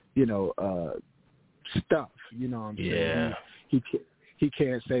 stuff. You know what I'm saying? He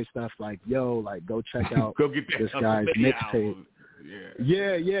can't say stuff like, "Yo, like go check out go get this guy's mixtape."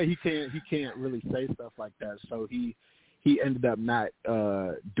 Yeah. He can't really say stuff like that. So he ended up not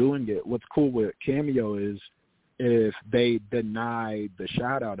doing it. What's cool with Cameo is if they deny the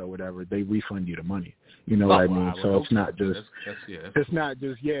shout out or whatever, they refund you the money. You know what I mean? So it's not just it's not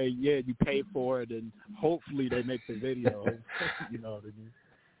just you pay for it and hopefully they make the video. You know what I mean?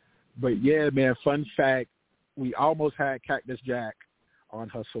 But yeah, man, fun fact, we almost had Cactus Jack on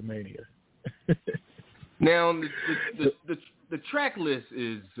Hustlemania. Now the track list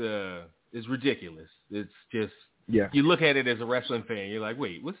is ridiculous. It's just you look at it as a wrestling fan, you're like,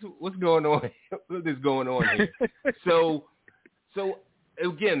 wait, what's going on? What is going on here? So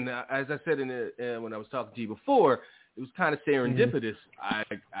again, as I said when I was talking to you before, it was kind of serendipitous. I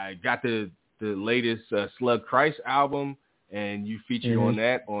got to the latest Slug Christ album, and you featured on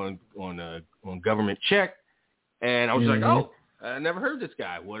that on Government Check, and I was like, oh, I never heard this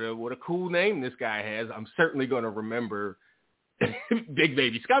guy. What a cool name this guy has. I'm certainly going to remember Big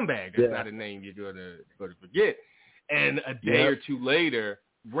Baby Scumbag. That's not a name you're going to forget. And a day or two later,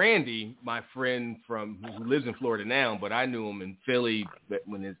 Randy, my friend who lives in Florida now, but I knew him in Philly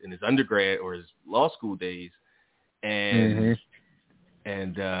in his undergrad or his law school days, and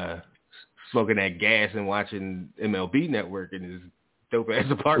smoking that gas and watching MLB Network in his dope ass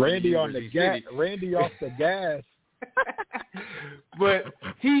apartment. Randy off the gas. But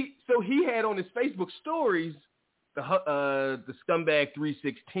he had on his Facebook stories the Scumbag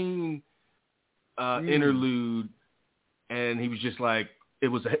 316 interlude, and he was just like, it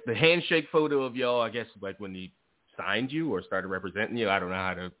was the handshake photo of y'all, I guess, like when he signed you or started representing you. I don't know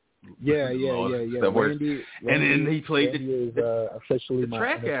how to. Yeah. Randy, and then he played officially the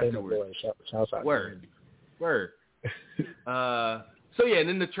track afterwards. Word. So yeah, and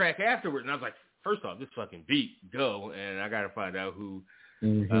then the track afterwards, and I was like, first off, this fucking beat, go, and I got to find out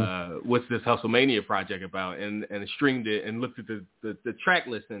what's this Hustlemania project about, and I streamed it and looked at the track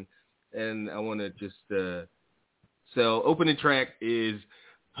listing, and I want to just so opening track is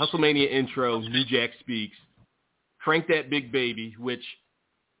Hustlemania intro, New Jack Speaks, Crank That Big Baby, which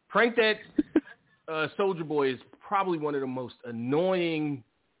Crank That Soulja Boy is probably one of the most annoying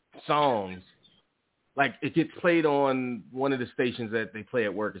songs. Like, it gets played on one of the stations that they play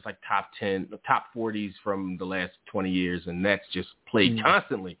at work. It's like top 40s from the last 20 years, and that's just played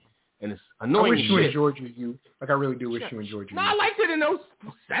constantly. And it's annoying. I wish you enjoyed you. Like, I really do wish you enjoyed you. No, I liked it in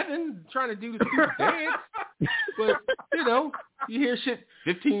 07, trying to do the stupid dance. But, you hear shit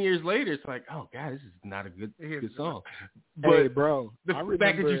 15 years later, it's like, oh, God, this is not a good song. But hey, bro, the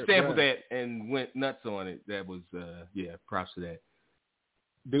fact that you sampled that and went nuts on it, that was, props to that.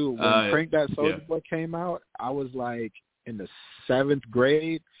 Dude, when Crank That Soulja Boy came out, I was like in the 7th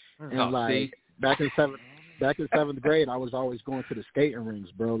grade, and back in 7th grade, I was always going to the skating rings,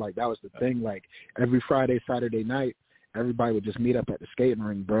 bro. Like, that was the thing. Like, every Friday, Saturday night, everybody would just meet up at the skating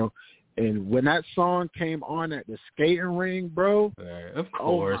ring, bro. And when that song came on at the skating ring, bro, of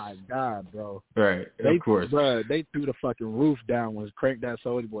course. Oh my God, bro. Right, of course. Bro, they threw the fucking roof down when Crank That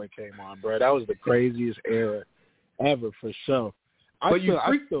Soulja Boy came on, bro. That was the craziest era ever, for sure. But you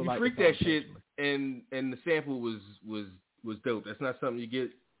freaked that shit, and the sample was dope. That's not something you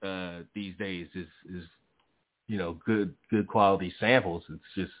get these days. Is good quality samples. It's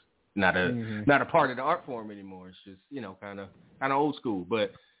just not a part of the art form anymore. It's just kind of old school.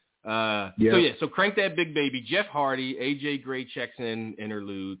 But so Crank That Big Baby, Jeff Hardy, AJ Gray checks in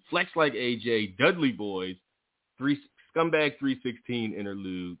interlude, Flex Like AJ, Dudley Boys, Scumbag 316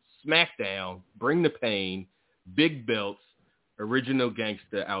 interlude, Smackdown, Bring the Pain, Big Belts, Original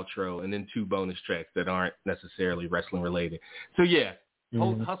Gangsta outro, and then 2 bonus tracks that aren't necessarily wrestling related. So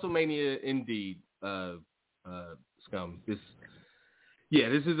Hustlemania indeed, Scum. This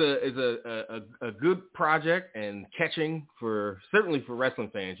is a good project and catching certainly for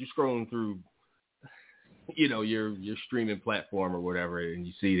wrestling fans. You're scrolling through, your streaming platform or whatever, and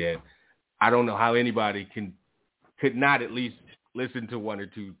you see that. I don't know how anybody could not at least listen to one or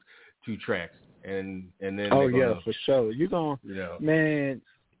two tracks. And then for sure. Man,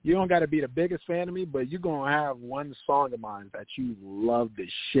 you don't got to be the biggest fan of me, but you're going to have one song of mine that you love the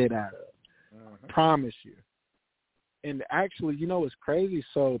shit out of. Promise you. And actually, what's crazy?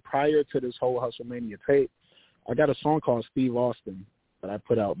 So prior to this whole Hustlemania tape, I got a song called Steve Austin that I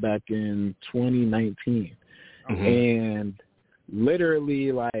put out back in 2019. And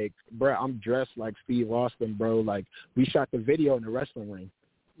literally, like, bro, I'm dressed like Steve Austin, bro. Like, we shot the video in the wrestling ring.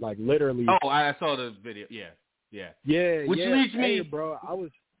 Like, literally. Oh, I saw the video. Yeah. Which leads me, bro. I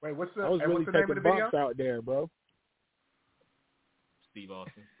was really what's the taking name of the bumps video? out there, bro. Steve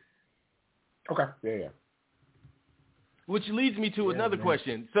Austin. Okay. Yeah. Which leads me to another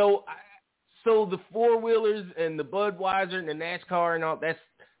question. So the 4-wheelers and the Budweiser and the NASCAR and all that's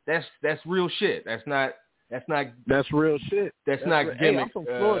real shit. That's real shit. That's not gimmick. Hey, I'm from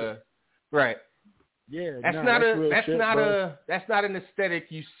Florida. Right. Yeah, that's not an aesthetic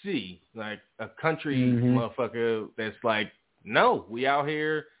you see, like a country motherfucker that's like, no, we out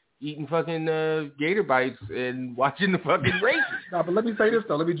here eating fucking gator bites and watching the fucking races. No, but let me say this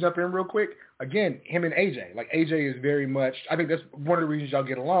though. Let me jump in real quick. Again, him and AJ. Like, AJ is very much. I think that's one of the reasons y'all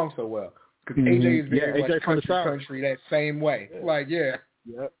get along so well, because AJ is very much country that same way. Yeah. Like, yeah.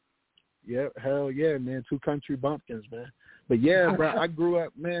 Yep. Hell yeah, man. 2 country bumpkins, man. But yeah, bro, I grew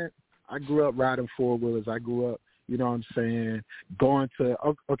up riding 4-wheelers. I grew up, going to,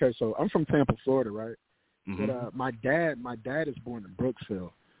 okay, so I'm from Tampa, Florida, right? But my dad is born in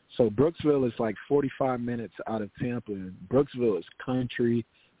Brooksville. So Brooksville is like 45 minutes out of Tampa. And Brooksville is country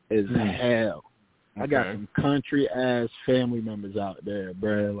as hell. I got some country ass family members out there,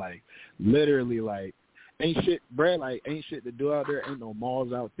 bruh. Like literally, like ain't shit, bruh. Like ain't shit to do out there. Ain't no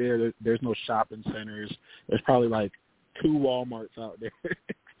malls out there. There's no shopping centers. There's probably like 2 Walmarts out there.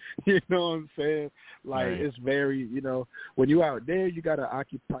 You know what I'm saying? Like it's very, you know, when you out there, you gotta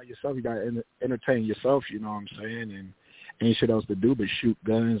occupy yourself. You gotta entertain yourself. You know what I'm saying? And ain't shit else to do but shoot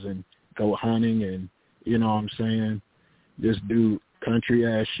guns and go hunting and you know what I'm saying? Just do country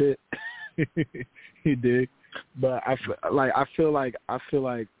ass shit. He did, but I feel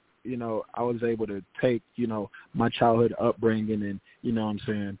like you know I was able to take you know my childhood upbringing and you know what I'm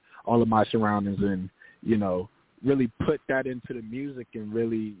saying all of my surroundings and you know really put that into the music and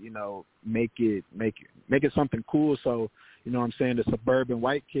really you know make it something cool. So you know what I'm saying the suburban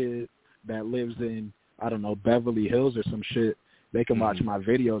white kid that lives in I don't know Beverly Hills or some shit. They can watch my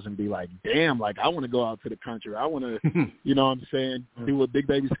videos and be like, damn, like I want to go out to the country. I want to, you know what I'm saying, do what Big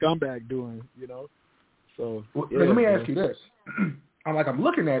Baby Scumbag doing, you know. So let me ask you this. I'm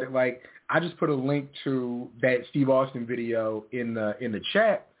looking at it like I just put a link to that Steve Austin video in the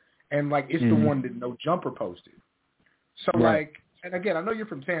chat, and like it's the one that No Jumper posted. So like, and again, I know you're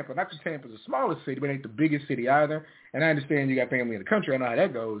from Tampa. Not that Tampa's the smallest city, but it ain't the biggest city either. And I understand you got family in the country. I know how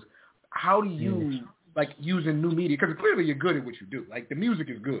that goes. How do you like using new media? Because clearly you're good at what you do. Like the music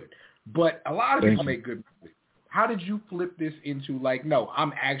is good, but a lot of people make good music. How did you flip this into like, no,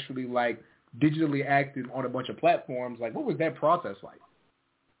 I'm actually like digitally active on a bunch of platforms? Like, what was that process like?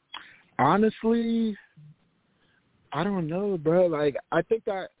 Honestly, I don't know, bro. Like, I think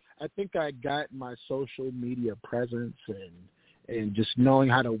I got my social media presence and just knowing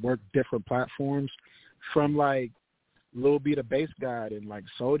how to work different platforms from like Lil B the Bass God and like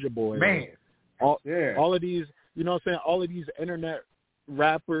Soulja Boy. Man. All of these, you know what I'm saying, all of these internet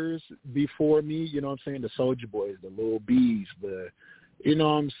rappers before me, you know what I'm saying, the Soulja Boys, the Lil B's, the, you know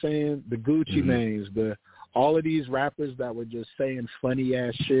what I'm saying, the Gucci Manes, all of these rappers that were just saying funny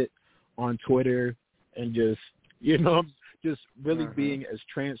ass shit on Twitter and just, you know, just really being as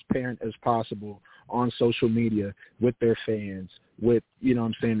transparent as possible on social media with their fans, with, you know what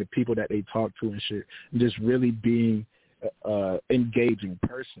I'm saying, the people that they talk to and shit, and just really being engaging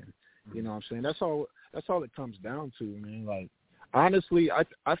person. You know what I'm saying? That's all it comes down to, man. Like, honestly,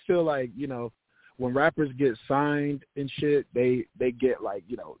 I feel like, you know, when rappers get signed and shit, they get like,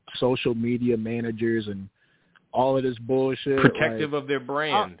 you know, social media managers and all of this bullshit. Protective like, of their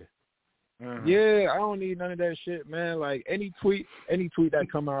brand. Yeah, I don't need none of that shit, man. Like any tweet that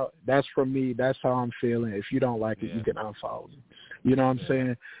come out, that's from me. That's how I'm feeling. If you don't like it, you can unfollow me. You know what I'm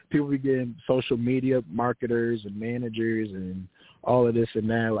saying? People be getting social media marketers and managers and all of this and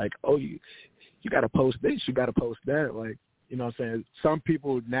that. Like, oh, you got to post this, you got to post that. Like, you know what I'm saying? Some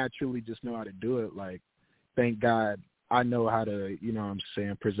people naturally just know how to do it. Like, thank God I know how to, you know what I'm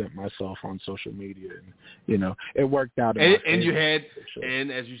saying, present myself on social media. And, you know, it worked out. And you had,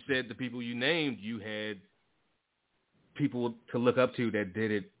 and as you said, the people you named, you had people to look up to that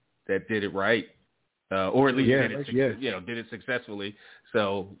did it right. Or at least did it successfully.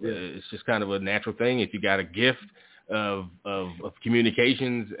 So it's just kind of a natural thing. If you got a gift of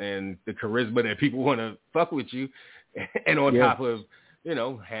communications and the charisma that people want to fuck with you, and on top of, you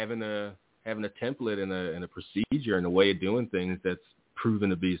know, having a template and a procedure and a way of doing things that's proven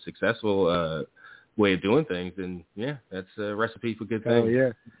to be a successful way of doing things, then that's a recipe for good things. Oh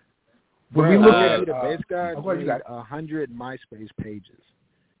yeah. When we look at the Bass guy, made 100 MySpace pages.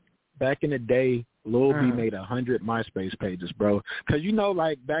 Back in the day, Lil B made 100 MySpace pages, bro. Because, you know,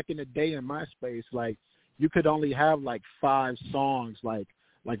 like, back in the day in MySpace, like, you could only have, like, 5 songs. Like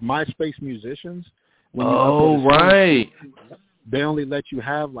MySpace musicians. When you they only let you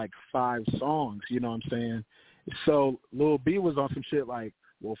have, like, 5 songs, you know what I'm saying? So Lil B was on some shit like,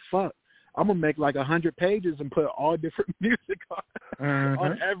 well, fuck, I'm going to make, like, 100 pages and put all different music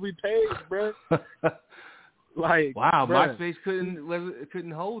on every page, bro. Like, wow, bruh. MySpace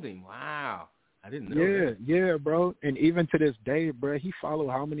couldn't hold him. Wow, I didn't know that. Yeah, bro. And even to this day, bro, he follow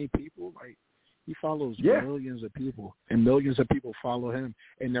how many people? Like, he follows millions of people, and millions of people follow him,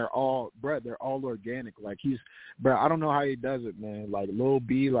 and they're all organic. Like, I don't know how he does it, man. Like, Lil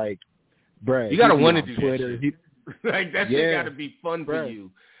B, like, bro, you gotta want to do Twitter. that shit. Like, that shit gotta be fun for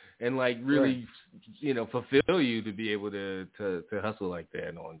you, and like really, you know, fulfill you to be able to hustle like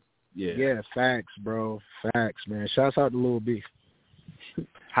that on. Yeah, facts, bro. Facts, man. Shouts out to Lil B.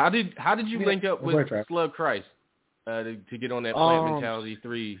 How did you link up with Slug Christ to get on that Plant Mentality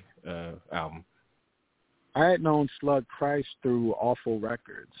 3 album? I had known Slug Christ through Awful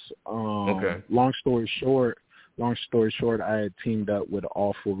Records. Long story short, long story short, I had teamed up with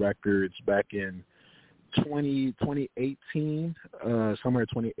Awful Records back in 2018, somewhere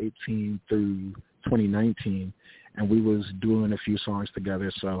 2018 through 2019, and we was doing a few songs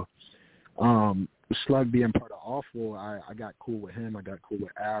together. So Slug being part of Awful, I got cool with him. I got cool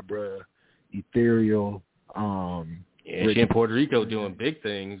with Abra, Ethereal. She in Puerto Rico doing big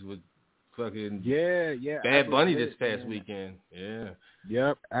things with fucking Bad Bunny this past weekend. Yeah.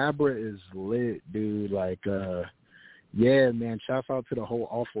 Yep. Abra is lit, dude. Like, yeah, man. Shouts out to the whole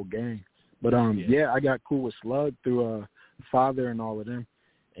Awful gang. But I got cool with Slug through Father and all of them,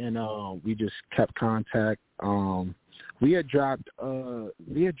 and we just kept contact. We had dropped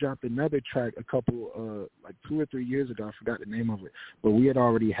another track a couple like 2 or 3 years ago. I forgot the name of it, but we had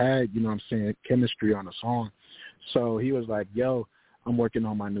already had, you know what I'm saying, chemistry on the song. So he was like, "Yo, I'm working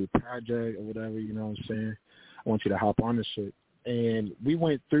on my new project or whatever, you know what I'm saying? I want you to hop on this shit." And we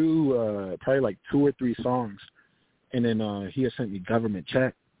went through probably like 2 or 3 songs, and then he had sent me Government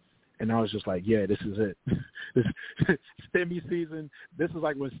Check. And I was just like, yeah, this is it. This Stimmy season. This is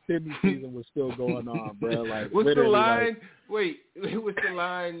like when Stimmy season was still going on, bro. Like, what's the line? Wait, what's the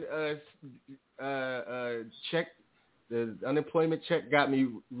line? Check, the unemployment check got me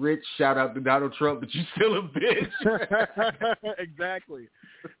rich. Shout out to Donald Trump, but you still a bitch. Exactly.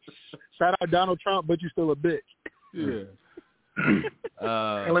 Shout out Donald Trump, but you still a bitch. Yeah.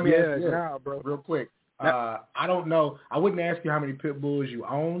 And let me ask you, bro, real quick. I don't know. I wouldn't ask you how many pit bulls you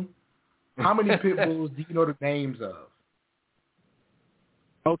own. How many pit bulls do you know the names of?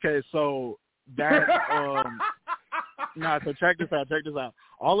 Okay, so that so check this out.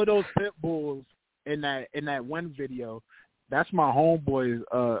 All of those pit bulls in that one video, that's my homeboy's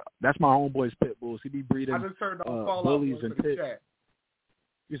pit bulls. He be breeding I just turned off Fall Out bullies Boys and for the pit. chat.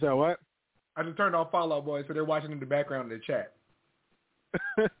 You said what? I just turned off Fall Out Boys, so they're watching in the background in the chat.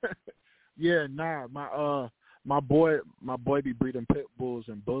 Yeah, nah, my boy be breeding pit bulls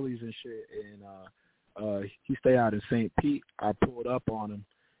and bullies and shit, and he stay out in St. Pete. I pulled up on him,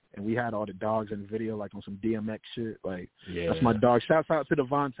 and we had all the dogs in the video, like on some DMX shit. Like, that's my dog. Shouts out to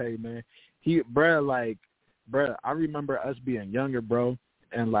Devontae, man. I remember us being younger, bro,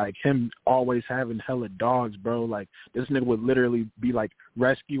 and like him always having hella dogs, bro. Like, this nigga would literally be like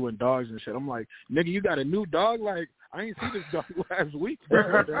rescuing dogs and shit. I'm like, nigga, you got a new dog? Like, I ain't see this dog last week,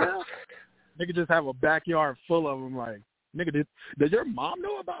 bro. Nigga just have a backyard full of them. Like, nigga, did your mom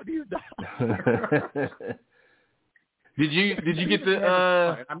know about these dogs? Did you get the?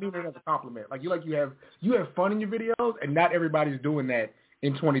 I mean it as a compliment. Like you have fun in your videos, and not everybody's doing that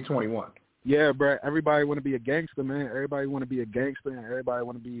in 2021. Yeah, bro. Everybody want to be a gangster, man. Everybody want to be a gangster, and everybody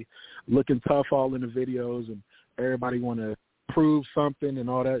want to be looking tough all in the videos, and everybody want to prove something and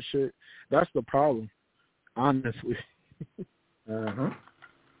all that shit. That's the problem, honestly.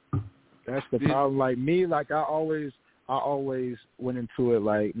 That's the problem. Like me, like I always went into it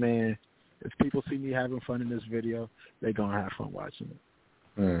like, man, if people see me having fun in this video, they gonna have fun watching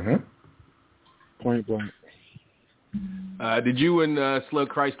it. Point blank. Did you and Slug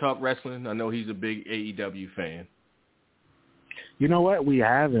Christ talk wrestling? I know he's a big AEW fan. You know what? We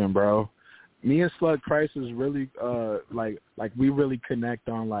haven't, bro. Me and Slug Christ is really like we really connect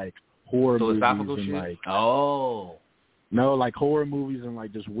on like horror movies and shit? No, like horror movies and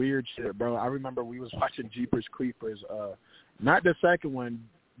like just weird shit, bro. I remember we was watching Jeepers Creepers. Not the second one,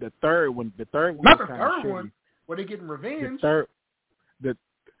 the third one. The third one. Not was the kind of third shitty. one. Were they getting revenge? The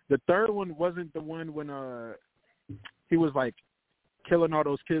third one wasn't the one when he was like killing all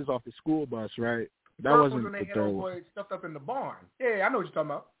those kids off the school bus, right? That wasn't when they the had third old one. boy stuffed up in the barn. Yeah, I know what you're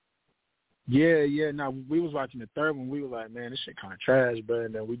talking about. Yeah. Now we was watching the third one. We were like, man, this shit kind of trash, bro.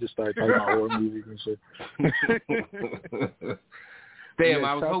 And then we just started talking about horror movies and shit. Damn,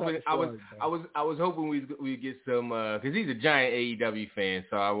 I was hoping we'd get some because he's a giant AEW fan,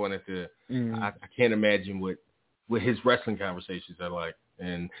 so I wanted to. I can't imagine what his wrestling conversations are like.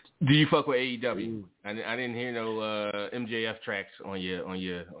 And do you fuck with AEW? I didn't hear no MJF tracks on your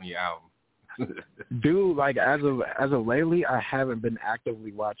album. Dude, like as of lately, I haven't been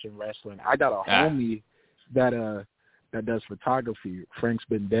actively watching wrestling. I got a homie that does photography. Frank's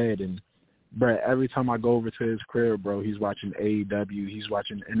been dead, and bro, every time I go over to his crib, bro, he's watching AEW, he's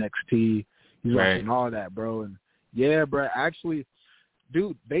watching NXT, he's watching all that, bro. And yeah, bro, actually,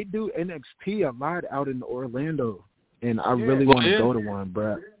 dude, they do NXT a lot out in Orlando, and I really want to go to one,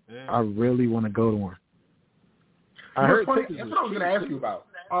 bro. Yeah. I really want to go to one. I heard that's what I was going to ask you about.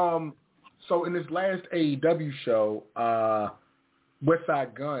 So in this last AEW show,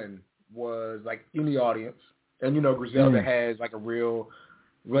 Westside Gunn was like in the audience, and you know Griselda has like a real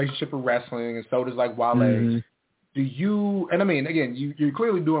relationship with wrestling, and so does like Wale. Do you? And I mean, again, you're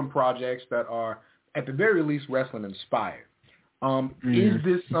clearly doing projects that are at the very least, wrestling inspired. Is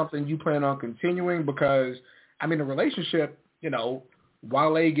this something you plan on continuing? Because, I mean, the relationship,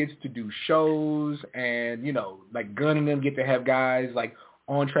 Wale gets to do shows and, like Gunn and them get to have guys like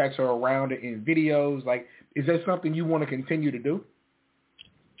on tracks or around it in videos. Like, is that something you want to continue to do?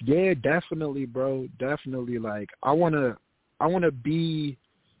 Yeah, definitely, bro. Definitely. Like, I want to be,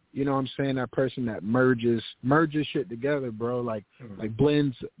 that person that merges shit together, bro. Like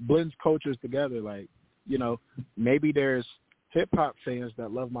blends cultures together. Like, maybe there's hip-hop fans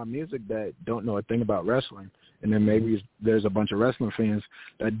that love my music that don't know a thing about wrestling. And then maybe there's a bunch of wrestling fans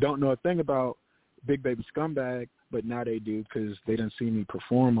that don't know a thing about Big Baby Scumbag, but now they do because they didn't see me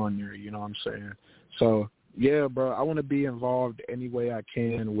perform on there, you know what I'm saying? So, yeah, bro, I want to be involved any way I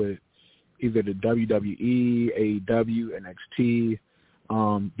can with either the WWE, AEW,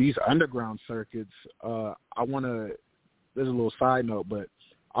 NXT, these underground circuits. I want to – there's a little side note, but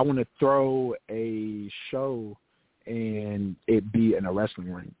I want to throw a show and it be in a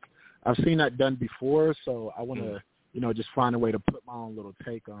wrestling ring. I've seen that done before, so I want to, just find a way to put my own little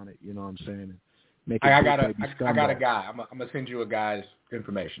take on it. You know what I'm saying? And make it I got a guy. I'm gonna send you a guy's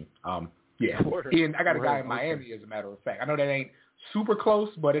information. Yeah, Ian, I got a guy in Miami, as a matter of fact. I know that ain't super close,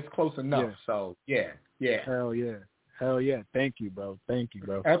 but it's close enough. Yeah. So yeah. Hell yeah. Thank you, bro.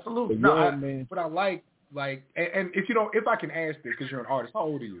 Absolutely. But man. What I like, and if I can ask this, because you're an artist, how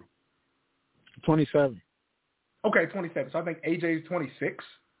old are you? 27. Okay, 27. So I think AJ is 26.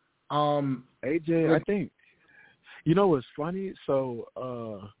 AJ, I think, what's funny? So,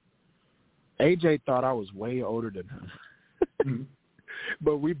 AJ thought I was way older than him,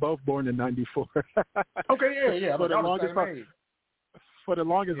 but we both born in 94. Okay, yeah. For the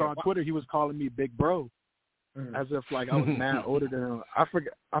longest on Twitter, he was calling me Big Bro, as if like I was mad older than him. I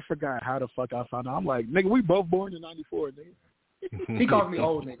forgot how the fuck I found out. I'm like, nigga, we both born in 94, nigga. He calls me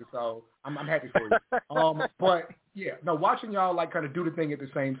old nigga, so I'm happy for you. But yeah, no, watching y'all like kind of do the thing at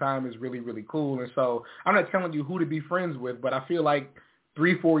the same time is really, really cool. And so I'm not telling you who to be friends with, but I feel like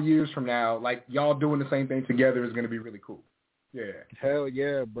 3-4 years from now, like y'all doing the same thing together is going to be really cool. Yeah. Hell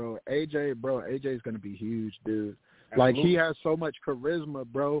yeah, bro. AJ's going to be huge, dude. Absolutely. Like he has so much charisma,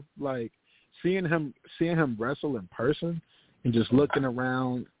 bro. Like seeing him wrestle in person and just looking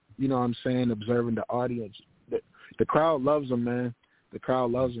around, you know what I'm saying, observing the audience. The crowd loves him, man. The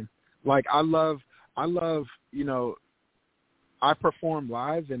crowd loves him. Like I love, I perform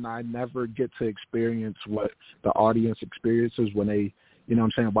live and I never get to experience what the audience experiences when they,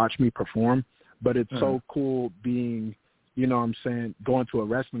 watch me perform. But it's so cool being, going to a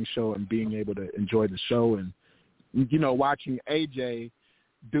wrestling show and being able to enjoy the show and, watching AJ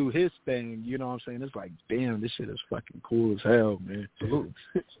do his thing, It's like, damn, this shit is fucking cool as hell, man.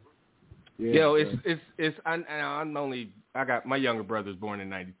 Yeah, I got my younger brother's born in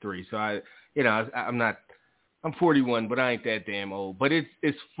 93, so I'm 41, but I ain't that damn old. But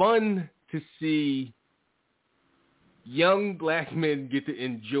it's fun to see young black men get to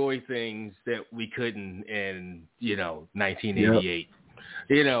enjoy things that we couldn't in 1988.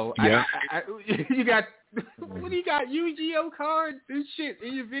 Yep. You got what do you got? Yu-Gi-Oh cards and shit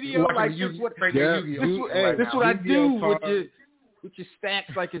in your video. Like this is what I do with your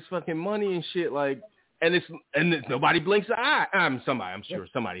stacks like it's fucking money and shit, like, and nobody blinks an eye. I'm sure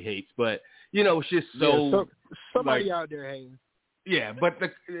somebody hates, but it's just so somebody like, out there hating. Yeah, but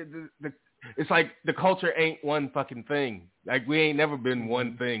the it's like the culture ain't one fucking thing. Like we ain't never been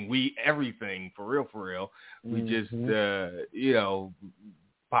one thing. We everything for real. We just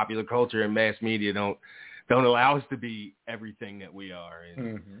popular culture and mass media don't allow us to be everything that we are.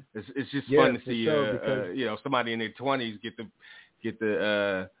 And it's just fun to see somebody in their 20s get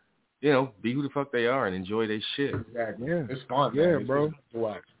the be who the fuck they are and enjoy their shit. Exactly. Yeah. It's fun. Yeah, man. bro.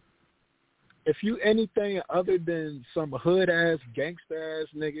 If you anything other than some hood ass gangster ass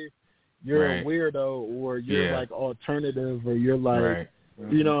nigga, you're a weirdo, or you're like alternative, or you're like,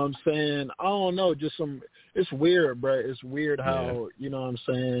 you know what I'm saying? I don't know, it's weird, bro. It's weird how,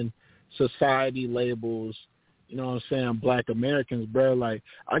 society labels, Black Americans, bro. Like,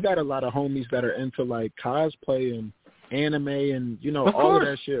 I got a lot of homies that are into like cosplay and anime and, all of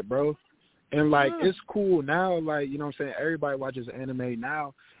that shit, bro. And like, it's cool now, like, everybody watches anime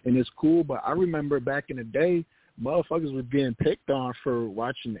now and it's cool. But I remember back in the day, motherfuckers was getting picked on for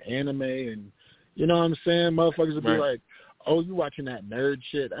watching anime and, motherfuckers would be like, oh, you watching that nerd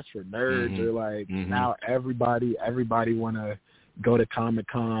shit? That's for nerds. Or like, now everybody want to go to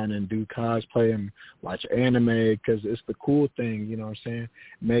Comic-Con and do cosplay and watch anime because it's the cool thing, you know what I'm saying?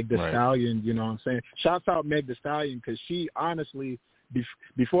 Meg Thee Stallion, you know what I'm saying? Shouts out Meg Thee Stallion because she honestly,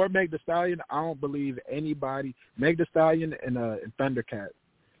 before Meg Thee Stallion, I don't believe anybody, Meg Thee Stallion and Thundercat,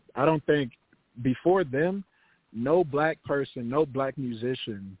 I don't think before them, no black person, no black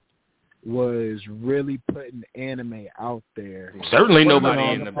musician was really putting anime out there. Certainly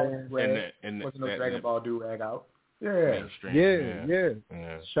nobody in the wasn't no Dragon Ball do-rag out. Yeah.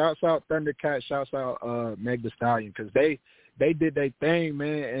 Shouts out Thundercat. Shouts out Meg Thee Stallion, because they did their thing,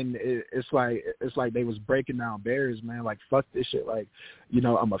 man. And it's like they was breaking down barriers, man. Like, fuck this shit. Like, you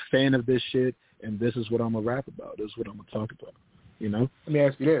know, I'm a fan of this shit, and this is what I'm gonna rap about. This is what I'm gonna talk about. You know. Let me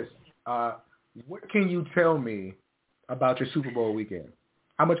ask you this: what can you tell me about your Super Bowl weekend?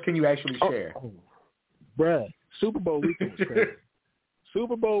 How much can you actually share? Bruh, Super Bowl weekend was crazy.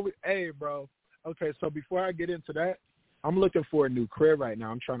 Super Bowl, hey, bro. Okay, so before I get into that, I'm looking for a new crib right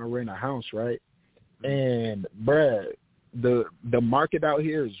now. I'm trying to rent a house, right? And, bruh, the market out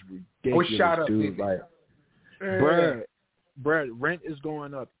here is ridiculous, dude. Like, bruh, rent is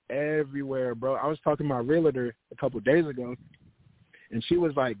going up everywhere, bro. I was talking to my realtor a couple of days ago, and she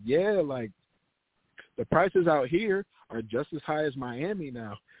was like, yeah, like, the prices out here are just as high as Miami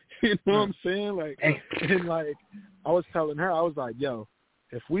now. You know what I'm saying? Like, and like, I was telling her, I was like, yo,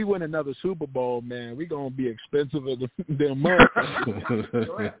 if we win another Super Bowl, man, we gonna be expensive as a month.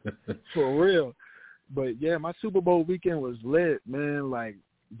 For real. But yeah, my Super Bowl weekend was lit, man. Like,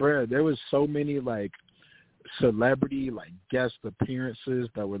 bruh, there was so many like celebrity like guest appearances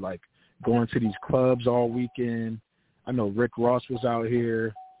that were like going to these clubs all weekend. I know Rick Ross was out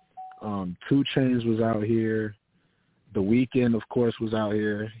here. 2 Chainz was out here. The Weeknd, of course, was out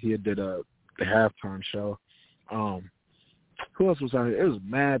here. He did the halftime show. Who else was out here? It was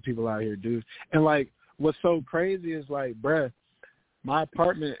mad people out here, dude. And, like, what's so crazy is, like, bruh, my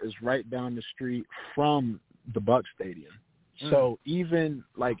apartment is right down the street from the Bucs Stadium. So even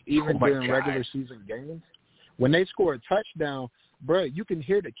during regular season games, when they score a touchdown, bruh, you can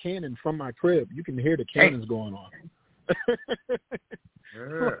hear the cannon from my crib. You can hear the cannons going on.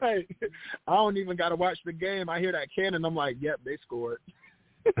 Like, I don't even got to watch the game. I hear that cannon. I'm like, yep, they scored.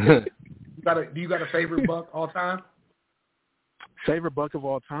 Do you got a favorite Buck all time? Favorite Buck of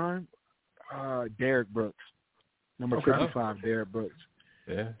all time? Derrick Brooks. Number 55, Derrick Brooks.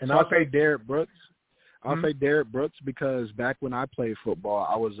 Yeah. And so I'll say Derrick Brooks. I'll say Derrick Brooks because back when I played football,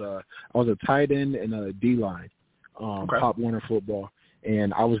 I was a tight end and a D-line, Pop Warner football,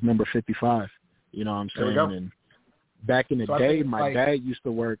 and I was number 55. You know what I'm saying? And back in the day, my dad used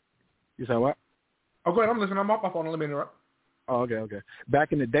to work. You said what? Oh, go ahead. I'm listening. I'm off my phone. Let me interrupt. Oh, okay.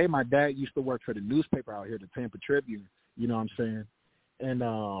 Back in the day, my dad used to work for the newspaper out here, the Tampa Tribune. You know what I'm saying? And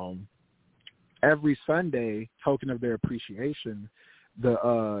every Sunday, token of their appreciation,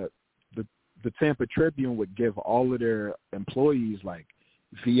 the Tampa Tribune would give all of their employees like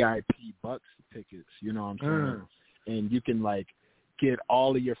VIP Bucs tickets. You know what I'm saying? And you can like get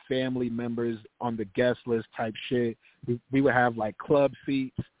all of your family members on the guest list type shit. We would have like club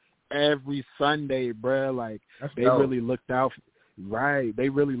seats every Sunday, bruh. Like they really looked out. Right. They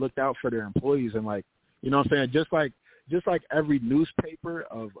really looked out for their employees. And like, you know what I'm saying? Just like every newspaper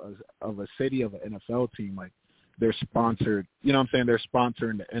of a city of an NFL team, like they're sponsored, you know what I'm saying? They're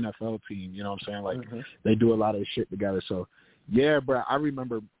sponsoring the NFL team, you know what I'm saying? Like they do a lot of shit together. So yeah, bro, I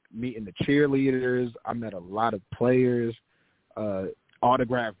remember meeting the cheerleaders. I met a lot of players,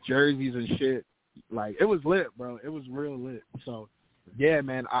 autographed jerseys and shit. Like it was lit, bro. It was real lit. So yeah,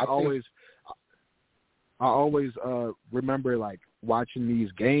 man, I always remember like watching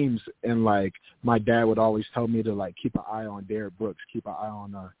these games, and like my dad would always tell me to like keep an eye on Derrick Brooks, keep an eye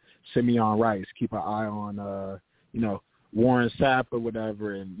on Simeon Rice, keep an eye on Warren Sapp or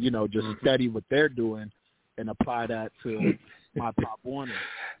whatever, and just study what they're doing and apply that to my Pop Warner.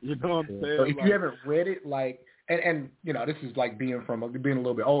 You know what I'm saying? So if you haven't read it, like, and this is like being a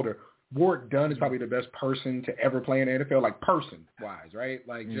little bit older. Warrick Dunn is probably the best person to ever play in the NFL, like person-wise, right?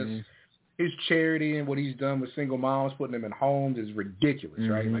 Like just his charity and what he's done with single moms, putting them in homes is ridiculous,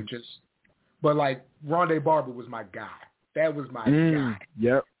 right? Like but like Rondé Barber was my guy. That was my guy.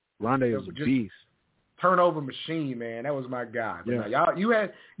 Yep, Rondé was a beast. Turnover machine, man. That was my guy. But now,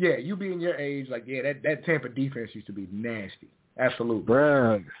 you being your age, like that Tampa defense used to be nasty. Absolutely,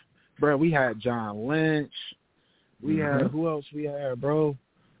 bruh. We had John Lynch. We had who else? We had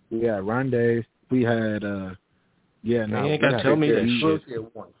We had Rondé. We had you ain't got to tell me that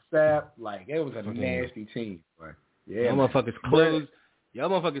shit. Sapp, like it was a nasty team. But y'all motherfuckers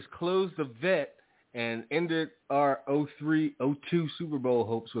closed the vet and ended our 03-02 Super Bowl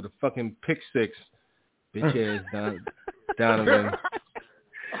hopes with a fucking pick six. Bitch ass Donovan.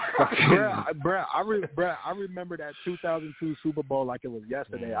 Bruh, I remember that 2002 Super Bowl like it was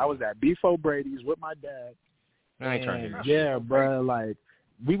yesterday. I was at Beef O'Brady's with my dad. I ain't trying to hear bruh, like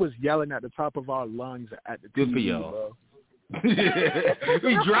we was yelling at the top of our lungs at the TV, Good for y'all. Bro.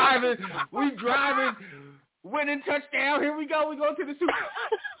 we driving, winning touchdown. Here we go. We go to the Super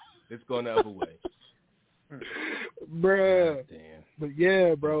Bowl. It's going the other way. Bruh. God damn. But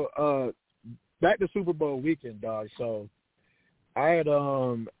yeah, bro. Back to Super Bowl weekend, dog. So I had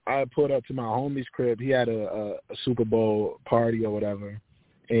pulled up to my homie's crib. He had a Super Bowl party or whatever.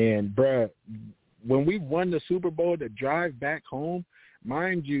 And bruh, when we won the Super Bowl, to drive back home,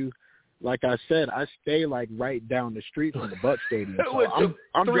 mind you, like I said, I stay like right down the street from the Bucs Stadium. So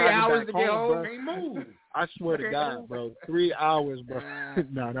I'm 3 driving hours back to get home. bro. I swear to God, bro, 3 hours, bro.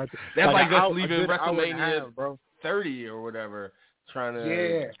 No, that's like us a leaving good hour and a WrestleMania half, bro. 30 or whatever, trying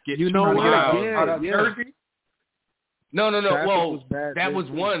to get you know 2 what? miles. Jersey? No. Traffic Well, was bad that there, was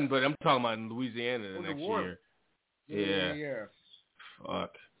too. one, but I'm talking about in Louisiana the next year. Yeah.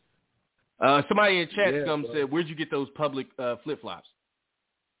 Fuck. Somebody in chat bro. said, "Where'd you get those public flip flops?"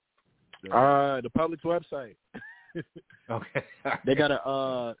 The Publix website. Okay. They got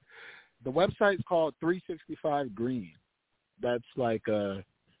the website's called 365 Green. That's like their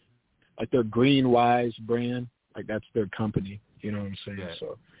Green Wise brand. Like that's their company. You know what I'm saying? Yeah.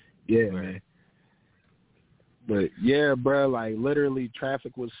 So, yeah, man. But yeah, bro, like literally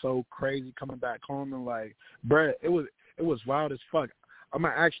traffic was so crazy coming back home, and like, bro, it was wild as fuck. I'm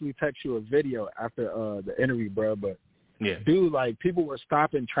gonna actually text you a video after the interview, bro. But yeah, dude, like people were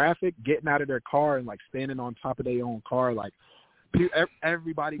stopping traffic, getting out of their car, and like standing on top of their own car. Like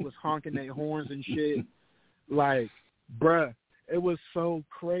everybody was honking their horns and shit. Like, bruh, it was so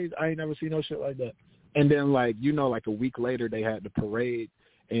crazy. I ain't never seen no shit like that. And then like like a week later they had the parade,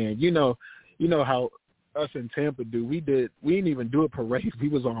 and you know how us in Tampa do. We didn't even do a parade. We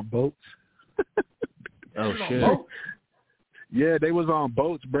was on boats. Oh shit. Yeah, they was on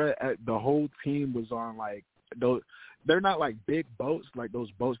boats, bro. The whole team was on like those. They're not like big boats, like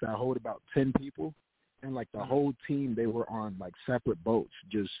those boats that hold about 10 people, and like the whole team, they were on like separate boats,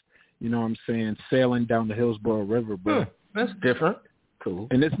 just you know what I'm saying, sailing down the Hillsborough River, bro. That's different. Cool.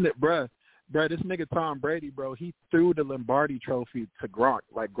 And this nigga Tom Brady, bro, he threw the Lombardi Trophy to Gronk.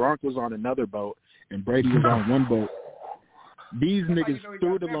 Like Gronk was on another boat, and Brady was on one boat. These niggas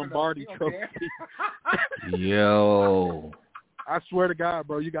threw the Lombardi Trophy. Yo. I swear to God,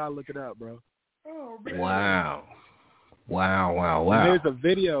 bro, you gotta look it up, bro. Oh, man. Wow. And there's a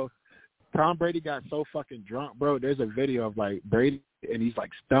video. Tom Brady got so fucking drunk, bro. There's a video of like Brady, and he's like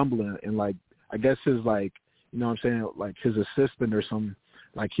stumbling, and like I guess his like, you know what I'm saying, like his assistant or something,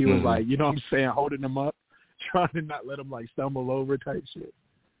 like he was like, you know what I'm saying, holding him up, trying to not let him like stumble over type shit.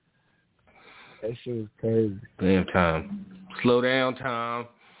 That shit was crazy. Damn, Tom. Slow down, Tom.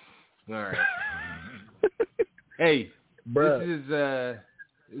 All right. Hey, bruh.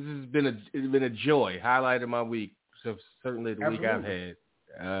 This has been a joy. Highlight of my week. So certainly the week I've had.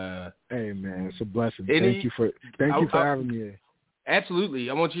 Hey man, it's a blessing. Thank you for having me here. Absolutely.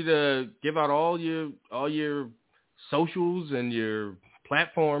 I want you to give out all your socials and your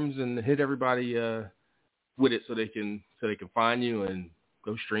platforms and hit everybody with it so they can find you and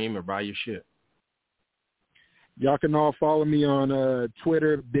go stream or buy your shit. Y'all can all follow me on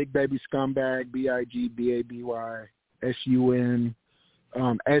Twitter, Big Baby Scumbag, BigBabyScunBag, SCUNBAG.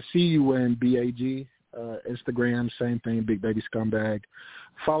 Instagram, same thing, Big Baby Scumbag.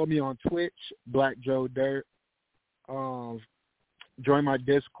 Follow me on Twitch, Black Joe Dirt. Join my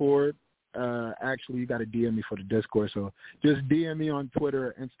Discord. Actually, you got to DM me for the Discord, so just DM me on Twitter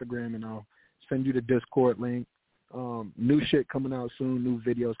or Instagram, and I'll send you the Discord link. New shit coming out soon, new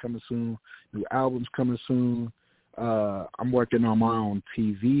videos coming soon, new albums coming soon. I'm working on my own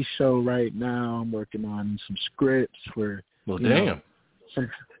TV show right now. I'm working on some scripts for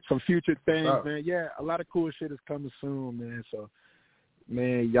some future things, man. Yeah, a lot of cool shit is coming soon, man. So,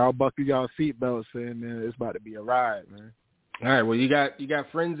 man, y'all buckle y'all seatbelts in, man. It's about to be a ride, man. All right, well, you got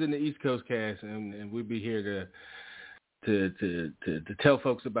friends in the East Coast cast, and we'll be here to tell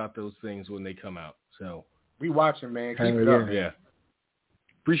folks about those things when they come out. So we watching, man. Keep it up. Yeah.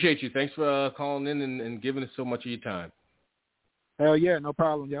 Appreciate you. Thanks for calling in and giving us so much of your time. Hell yeah, no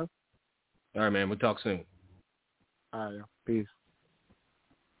problem, yo. All right, man. We'll talk soon. All right, yo. Peace.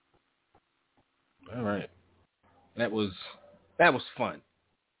 All right. That was fun.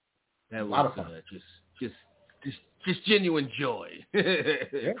 That was a lot of fun. Just genuine joy.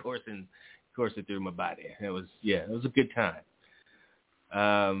 Yeah. Coursing through my body. It was a good time.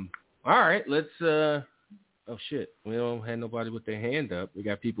 All right, let's oh shit. We don't have nobody with their hand up. We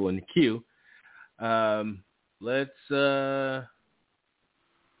got people in the queue. Let's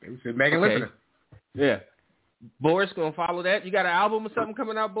Megan listening. Yeah. Boris, gonna follow that? You got an album or something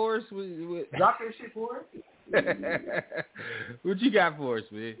coming out, Boris? Drop that shit for us. What you got for us,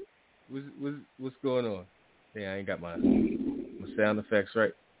 man? What's going on? Yeah, I ain't got mine. sound effects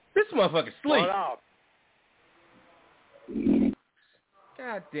right. This motherfucker sleep.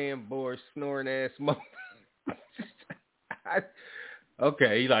 Goddamn bored, snoring ass motherfucker.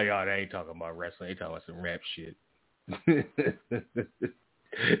 Okay, he's like, oh, they ain't talking about wrestling. They talking about some rap shit.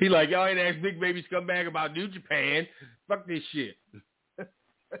 He like, y'all ain't asked Big Baby Scumbag about New Japan. Fuck this shit.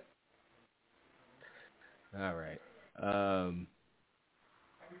 All right.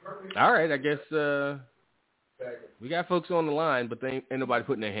 All right, I guess we got folks on the line, but they ain't nobody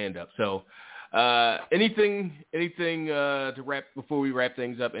putting their hand up. So anything to wrap before we wrap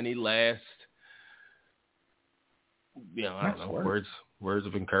things up? Any last, I don't know, words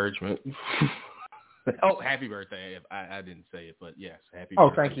of encouragement? Oh, happy birthday. I didn't say it, but yes, happy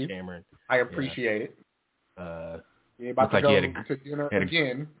birthday, thank you. Cameron. I appreciate it. You're about to like go to dinner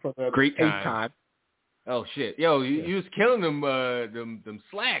again for the great 8th time. Oh shit, yo, you was killing them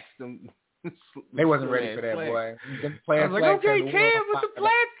slacks. They wasn't ready for that, slacks. boy. I was like, okay, Cam, with the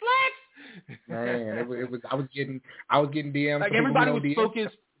plaid slacks. Man, it was. I was getting DMs. Like everybody was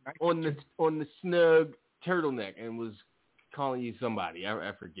focused on the snug turtleneck and was calling you somebody.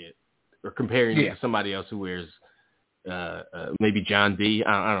 I forget, or comparing you to somebody else who wears maybe John B.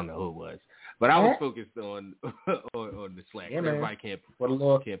 I don't know who it was. But I was focused on the slack. Yeah, everybody can't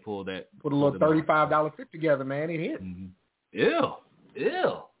pull that. Put a little $35 fit together, man. It hit. Mm-hmm.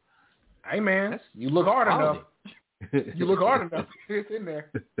 Ew. Hey, man, you look hard enough. You look hard enough. It's in there.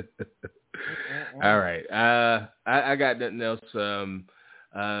 All right. I got nothing else.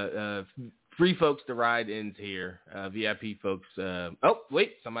 Free folks to ride ins here. VIP folks. Oh,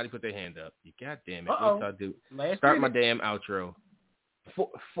 wait. Somebody put their hand up. You goddamn it. Wait till I do. Start my damn outro.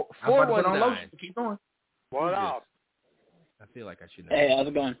 419. Keep going. What up? I feel like I should know. Hey, how's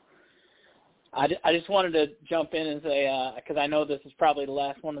it going? I just wanted to jump in and say, because I know this is probably the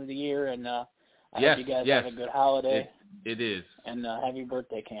last one of the year, and I hope you guys have a good holiday. It is. And happy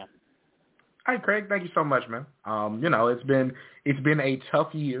birthday, Cam. Hi, Craig. Thank you so much, man. It's been a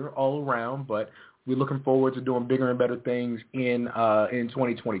tough year all around, but we're looking forward to doing bigger and better things in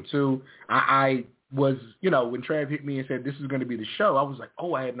 2022. I was, when Trav hit me and said this is going to be the show, I was like,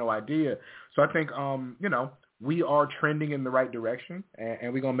 oh, I had no idea. So I think, we are trending in the right direction,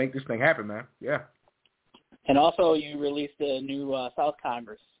 and we're going to make this thing happen, man. Yeah. And also, you released a new South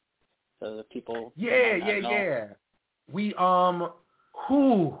Congress, so the people. Yeah. We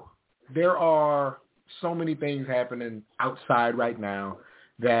there are so many things happening outside right now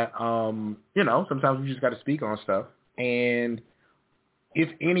that sometimes we just got to speak on stuff, and if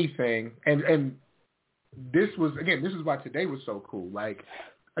anything, and this is why today was so cool. Like,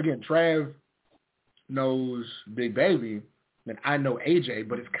 again, Trav knows Big Baby, and I know AJ,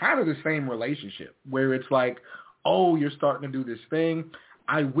 but it's kind of the same relationship where it's like, oh, you're starting to do this thing.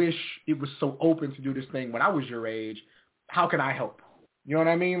 I wish it was so open to do this thing when I was your age. How can I help? You know what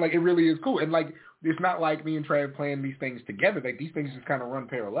I mean? Like, it really is cool. And, like, it's not like me and Trav playing these things together. Like, these things just kind of run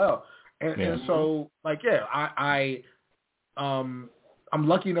parallel. And so, like, I'm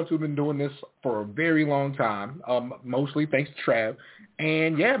lucky enough to have been doing this for a very long time, mostly thanks to Trav.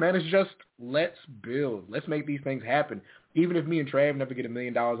 And, yeah, man, it's just let's build. Let's make these things happen. Even if me and Trav never get $1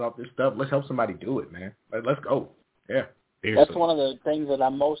 million off this stuff, let's help somebody do it, man. Let's go. Yeah. That's one of the things that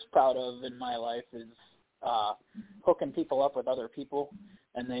I'm most proud of in my life is hooking people up with other people,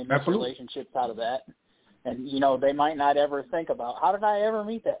 and they make relationships out of that. And, they might not ever think about, how did I ever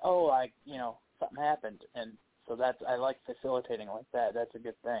meet that? Oh, something happened. And so I like facilitating like that. That's a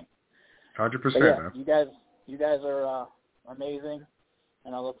good thing. 100%, man. You guys are amazing,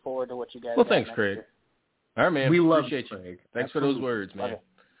 and I look forward to what you guys. Well, thanks, Craig. Year. All right, man. We appreciate love you, Craig. Thanks for those words, man.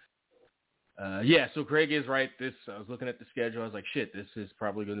 So Craig is right. I was looking at the schedule. I was like, shit, this is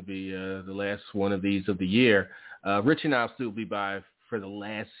probably going to be the last one of these of the year. Rich and I'll still be by for the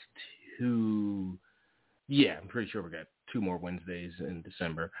last two. Yeah, I'm pretty sure we got 2 more Wednesdays in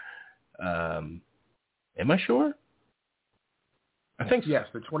December. Am I sure? I think so. Yes,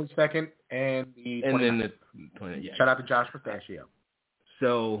 the 22nd and the 29th. And then the 20th. Yeah. Shout out to Josh Pistachio.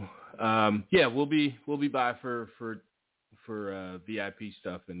 So we'll be by for VIP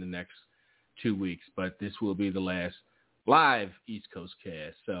stuff in the next 2 weeks, but this will be the last live East Coast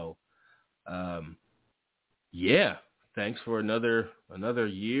cast. So, thanks for another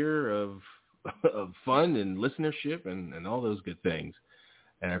year of fun and listenership and all those good things.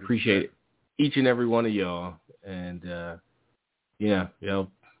 And I appreciate each and every one of y'all. And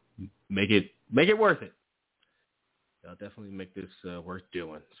make it worth it. I'll definitely make this worth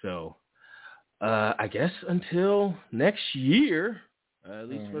doing. So, I guess until next year. At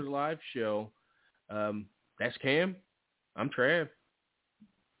least for the live show. That's Cam. I'm Trav.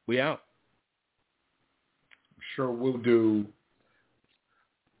 We out. I'm sure we'll do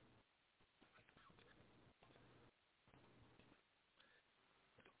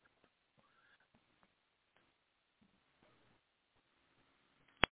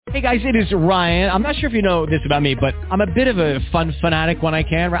Hey guys, it is Ryan. I'm not sure if you know this about me, but I'm a bit of a fun fanatic when I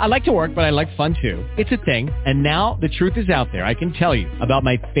can. I like to work, but I like fun too. It's a thing. And now the truth is out there. I can tell you about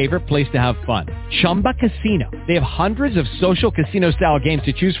my favorite place to have fun. Chumba Casino. They have hundreds of social casino style games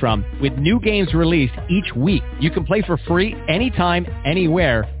to choose from with new games released each week. You can play for free anytime,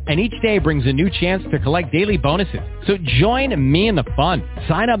 anywhere. And each day brings a new chance to collect daily bonuses. So join me in the fun.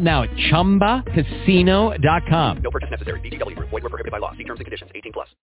 Sign up now at ChumbaCasino.com. No purchase necessary. VGW. Void where prohibited by law. See terms and conditions. 18+.